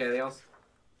right, Baby's got anything else?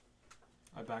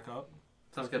 I back up.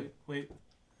 Sounds good. Wait.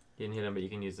 You didn't hit him, but you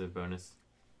can use the bonus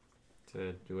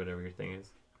to do whatever your thing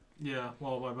is. Yeah.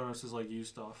 Well, my bonus is like use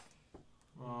stuff.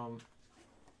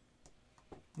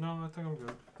 No, I think I'm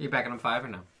good. You backing him 5 or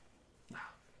no?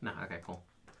 No. Okay, cool.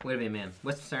 Way to be a man.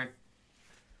 What's the turn?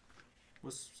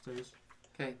 What's stays?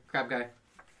 Okay, crab guy.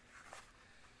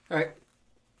 All right.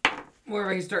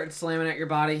 Wherever he started slamming at your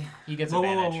body. He gets Whoa,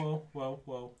 advantage.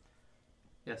 whoa.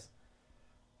 Yes.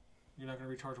 You're not gonna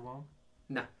recharge a whelm?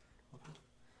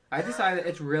 I decided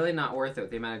it's really not worth it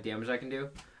with the amount of damage I can do.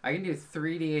 I can do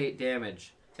 3d8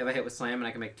 damage if I hit with slam, and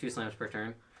I can make 2 slams per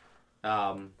turn.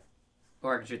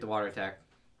 Or I can shoot the water attack.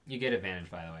 You get advantage,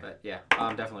 by the way. But yeah,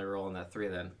 I'm definitely rolling that 3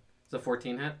 then. Is a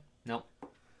 14 hit? Nope.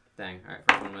 Dang. All right,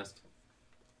 first one missed.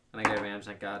 And I got advantage,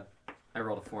 thank God. I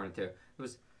rolled a 4 and a 2. It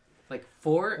was like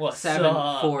 4, What's 7,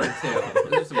 up? 4, and 2.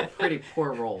 Those are some pretty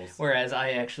poor rolls. Whereas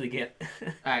I actually get... All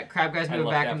right, crab guys I move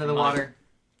lucked back out into for the mine. water.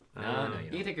 No, no, you You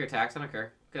don't. can take your attacks. I don't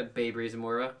care. Good Babe Reason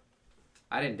Morva.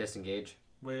 I didn't disengage.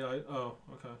 Wait, oh,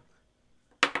 okay.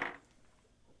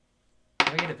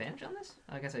 Do I get advantage on this?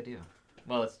 I guess I do.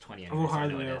 Well, it's 20 roll anyway, so I higher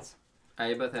know than it you. is. All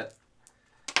right, you both hit.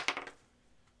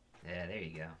 Yeah, there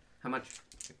you go. How much?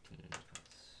 15 plus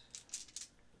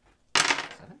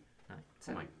 7? 9? Oh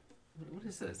 7. my. What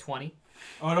is this? 20.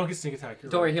 Oh, I don't get sneak attack.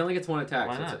 You're Don't worry, right. he only gets 1 attack,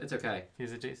 Why so not? it's okay.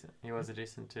 He's adjacent. He was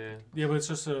adjacent to. Yeah, but it's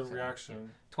just a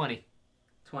reaction. 20.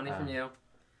 20 from you.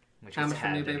 Which How is much from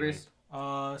you, halved anyway.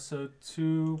 Babers? So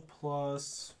 2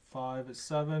 plus 5 is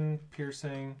 7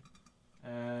 piercing,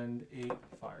 and 8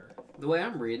 fire. The way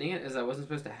I'm reading it is I wasn't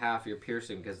supposed to half your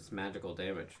piercing because it's magical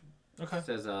damage. Okay. It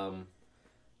says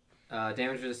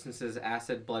damage resistance is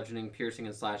acid, bludgeoning, piercing,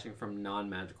 and slashing from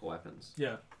non-magical weapons.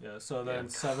 Yeah. So then Yeah.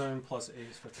 7 plus 8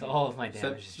 is 15. So all of my So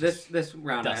damage is this just... this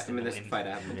round, dust in the this wind. fight,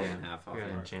 I haven't Yeah. taken half off. We're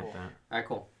gonna All enchant cool. that. right,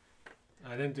 cool.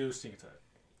 I didn't do sneak attack.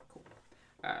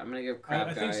 I'm gonna give crab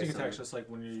I think guy sneak some... attack's just like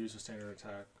when you use a standard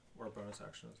attack or a bonus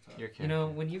action attack. Your You know,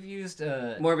 when you've used...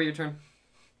 More of your turn.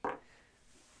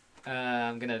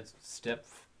 I'm gonna step...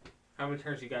 How many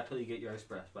turns you got till you get your ice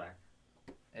breath back?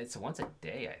 It's once a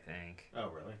day, I think. Oh,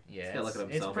 really? Yeah, gotta look at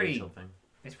it's himself. pretty... Facial thing.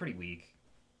 It's pretty weak.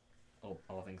 All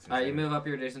things All right, you considered. move up.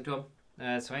 You're adjacent to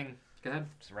him. Swing. Go ahead.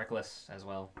 It's reckless as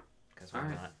well. Because why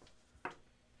Alright. not?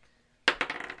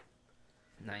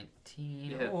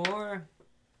 19 You hit. or...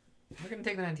 We're gonna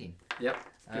take the 19. Yep.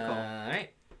 Good call. Alright.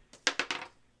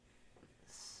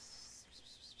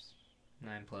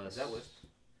 9 plus... Is that with?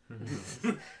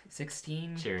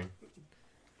 16. Cheering.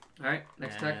 All right,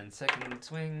 next attack. And second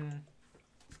swing,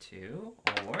 2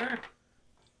 or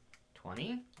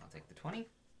 20. I'll take the 20.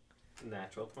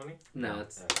 Natural 20. No,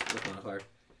 it's not hard.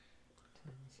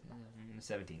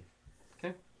 17.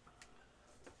 Okay.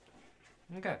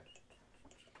 Okay.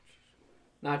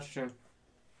 Not your turn.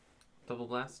 Double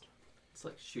blast. It's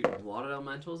like shooting water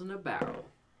elementals in a barrel.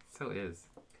 So is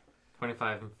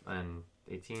 25 and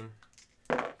 18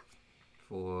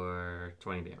 for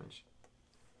 20 damage.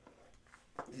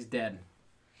 He's dead.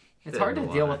 It's Dead hard in to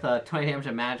the deal water. with 20 damage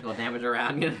of magical damage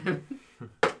around you.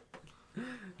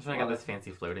 That's why I got this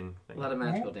fancy floating thing. A lot of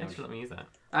magical Thanks damage. for letting me use that.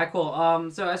 Alright, cool.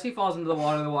 So as he falls into the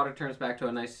water turns back to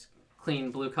a nice,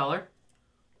 clean blue color.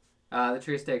 The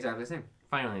trees stay exactly the same.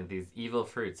 Finally, these evil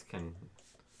fruits can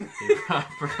be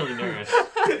properly nourished.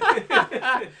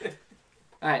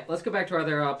 Alright, let's go back to our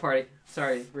other party.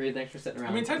 Sorry, Reed, thanks for sitting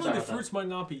around. I mean, technically Sorry the about fruits might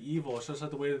not be evil. It's just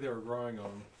like the way that they were growing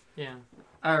them. Yeah.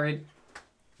 that. Alright, Reed.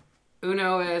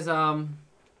 Uno is,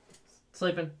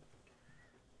 sleeping.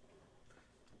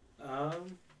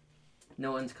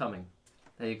 No one's coming.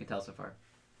 That you can tell so far.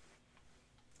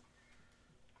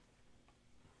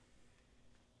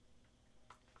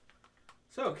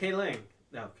 So, Kayling.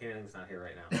 No, Kayling's not here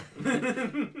right now.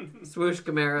 Swoosh,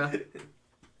 Chimera,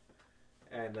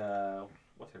 And,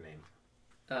 what's her name?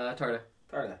 Tarda.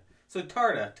 Tarda. So,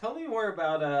 Tarda, tell me more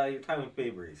about your time with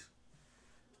Baberies.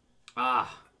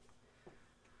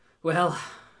 Well,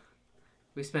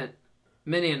 we spent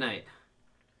many a night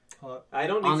I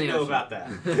don't On need to the know ocean. about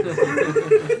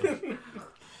that.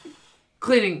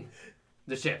 cleaning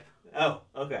the ship Oh,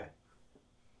 okay.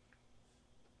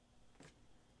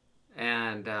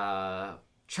 and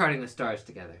charting the stars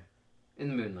together in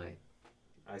the moonlight.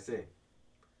 I see.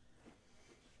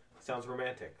 Sounds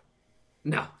romantic.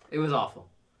 No, it was awful.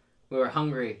 We were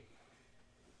hungry,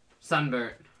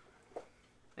 sunburnt,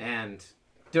 and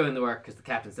doing the work because the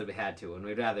captain said we had to, and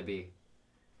we'd rather be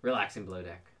relaxing below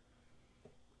deck.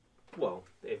 Well,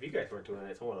 if you guys weren't doing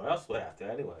it, someone else would have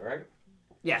to anyway, right?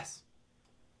 Yes.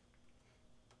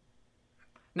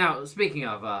 Now, speaking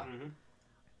of, Mm-hmm.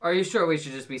 are you sure we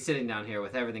should just be sitting down here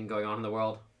with everything going on in the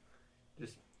world?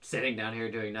 Just sitting down here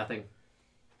doing nothing?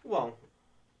 Well,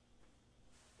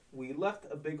 we left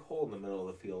a big hole in the middle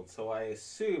of the field, so I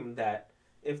assumed that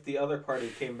if the other party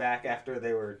came back after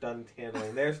they were done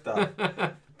handling their stuff,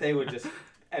 they would just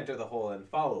enter the hole and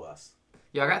follow us.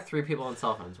 Yo, I got 3 people on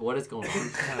cell phones. What is going on? 3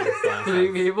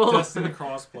 Socializing. people? Destiny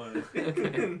crossplay.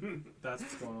 Okay. That's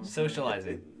what's going on.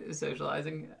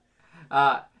 Socializing.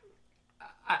 I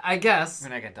guess. We're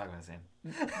not going to talk about the same.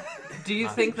 Do you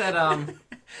think that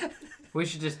we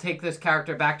should just take this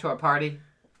character back to our party?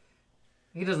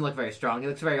 He doesn't look very strong. He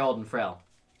looks very old and frail.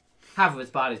 Half of his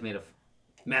body's made of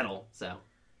metal, so.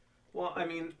 Well, I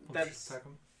mean, Let's just attack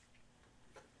him.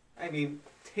 I mean,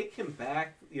 take him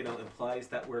back, implies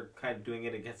that we're kind of doing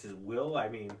it against his will. I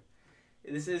mean,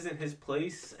 this isn't his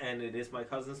place, and it is my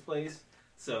cousin's place.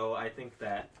 So I think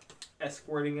that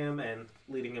escorting him and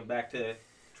leading him back to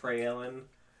Traelin,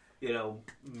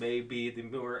 may be the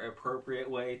more appropriate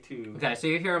way to... Okay, so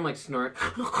you hear him, snort.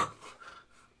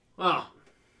 Oh.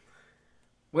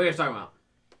 What are you talking about?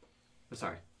 I'm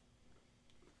sorry.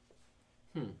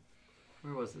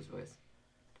 Where was this voice?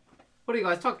 What are you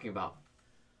guys talking about?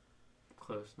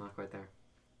 Close, not quite there.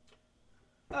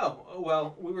 Oh,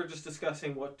 well, we were just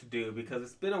discussing what to do because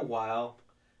it's been a while,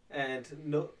 and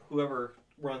whoever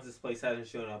runs this place hasn't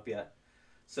shown up yet.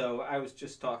 So I was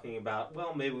just talking about,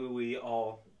 well, maybe we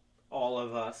all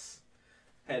of us,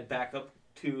 head back up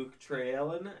to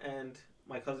Traelin and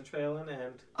my cousin Traelin,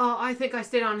 and, Oh, I think I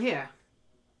stayed on here.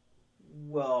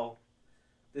 well,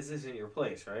 this isn't your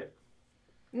place, right?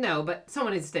 No, but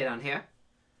someone needs to stay down here.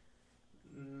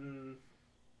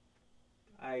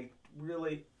 I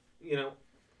really,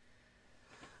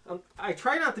 I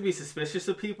try not to be suspicious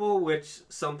of people, which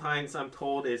sometimes I'm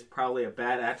told is probably a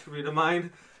bad attribute of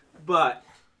mine, but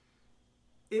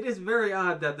it is very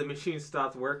odd that the machines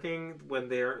stopped working when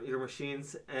they're your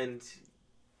machines, and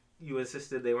you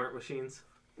insisted they weren't machines.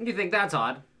 You think that's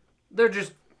odd? They're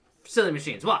just silly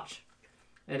machines. Watch.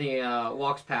 And he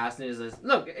walks past and he says,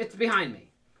 "Look, it's behind me."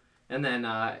 And then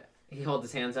he holds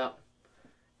his hands up,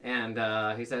 and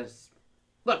he says,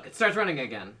 "Look, it starts running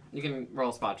again." You can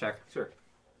roll a spot check. Sure.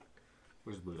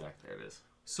 Where's Blue Deck? There it is.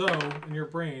 So, in your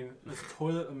brain, is a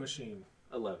toilet a machine?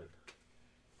 11.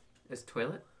 Is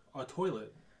toilet? A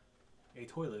toilet. A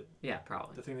toilet. Yeah,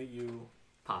 probably. The thing that you...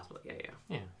 Possibly. Yeah.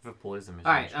 Yeah, if a pool is a machine.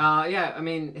 All right. Yeah. I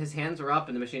mean, his hands were up,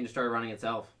 and the machine just started running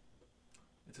itself.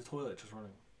 It's a toilet just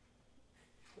running.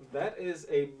 That is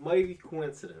a mighty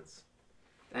coincidence.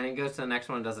 And he goes to the next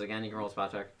one and does it again. You can roll a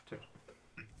spot check.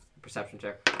 Perception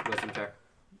check, wisdom check.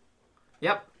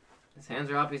 Yep. His hands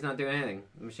are up. He's not doing anything.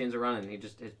 The machines are running.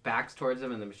 His back's towards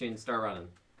him, and the machines start running.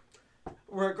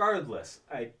 Regardless,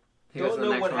 I He goes don't to the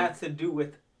know next what one. has to do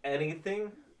with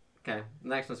anything. Okay, the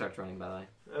next one starts running. By the way.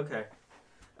 Okay.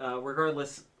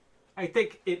 Regardless, I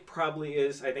think it probably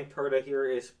is. I think Turda here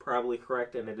is probably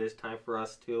correct, and it is time for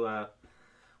us to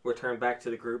return back to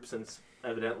the group since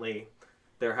evidently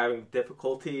they're having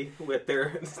difficulty with their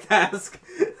task.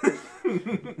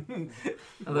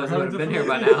 Those haven't been here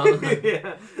by now.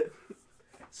 Yeah.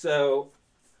 So,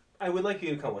 I would like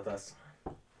you to come with us.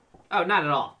 Oh, not at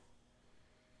all.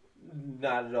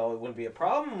 Not at all. It wouldn't be a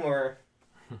problem, or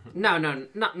No,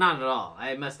 not at all.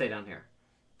 I must stay down here.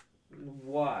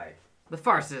 why? The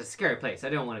forest is a scary place. I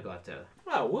don't want to go up to it.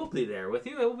 Oh, we'll be there with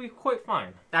you. It will be quite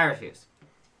fine. I refuse.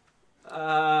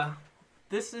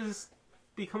 This is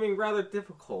becoming rather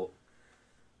difficult.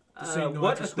 So you know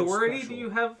What it's a school authority special. do you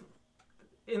have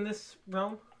in this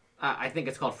realm? I think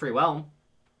it's called free will.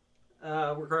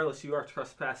 Regardless, you are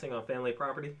trespassing on family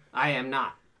property? I am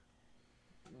not.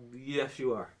 Yes,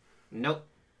 you are. Nope.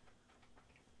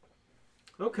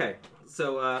 Okay,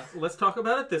 so let's talk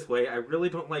about it this way. I really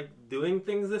don't like doing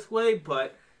things this way,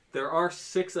 but there are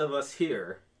 6 of us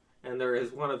here, and there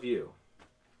is one of you.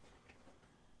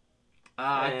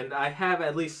 And I have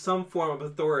at least some form of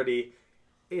authority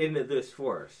in this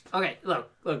forest. Okay,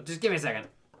 look, just give me a second.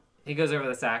 He goes over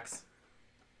the sacks.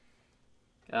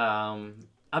 I'm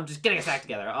just getting a sack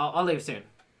together. I'll leave soon.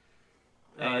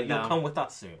 And, You'll come with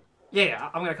us soon. Yeah,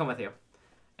 I'm gonna come with you.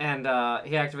 And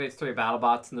he activates 3 battle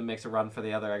bots and then makes a run for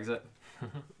the other exit.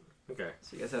 Okay.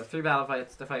 So you guys have 3 battle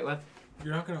fights to fight with.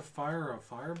 You're not gonna fire a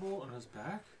firebolt on his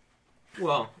back?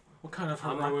 Well, What kind of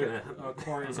I'm not heroic gonna-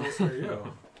 Quarian Zulsa are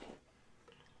you?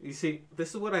 you see, this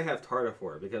is what I have Tarda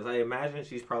for, because I imagine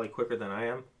she's probably quicker than I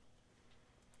am.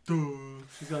 Duh.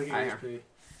 She's gotta get I HP.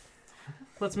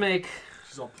 Let's make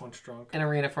She's all punch drunk. an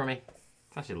arena for me.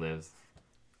 That's how she lives.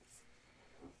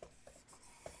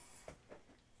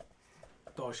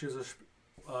 Oh, she was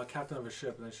a captain of a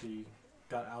ship, and then she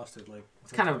got ousted. Like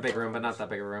It's kind of a big room, but not that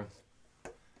big a room.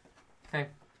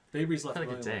 Baby's left For like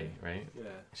a willingly. day, right? Yeah.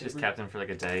 She's Baby- captain for like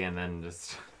a day and then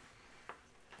just.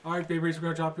 All right, babies, we're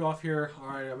gonna drop you off here. All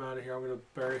right, I'm out of here. I'm gonna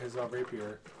bury his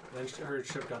rapier. And then her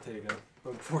ship got taken,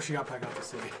 but before she got back out to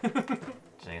sea.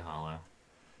 Jay Hollow.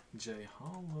 Jay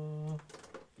Holla.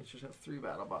 You should have 3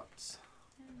 battle bots.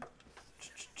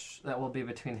 That will be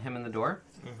between him and the door.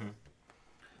 Mm-hmm.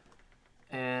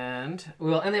 And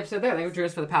we'll end the episode there. Thank you for joining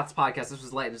us for the Paths Podcast. This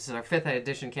was Light. This is our 5th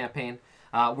edition campaign.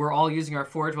 We're all using our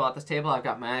Forge while at this table. I've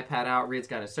got my iPad out. Reed's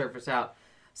got his Surface out.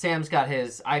 Sam's got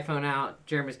his iPhone out.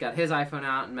 Jeremy's got his iPhone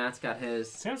out. And Matt's got his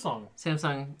Samsung.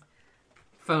 Samsung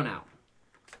phone out.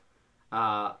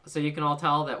 So you can all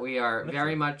tell that we are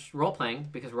very much role-playing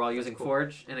because we're all using cool.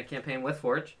 Forge in a campaign with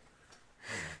Forge.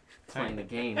 Playing the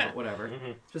game, but whatever.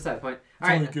 Mm-hmm. Just that point. It's All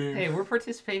right. only a game. Hey, we're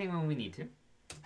participating when we need to.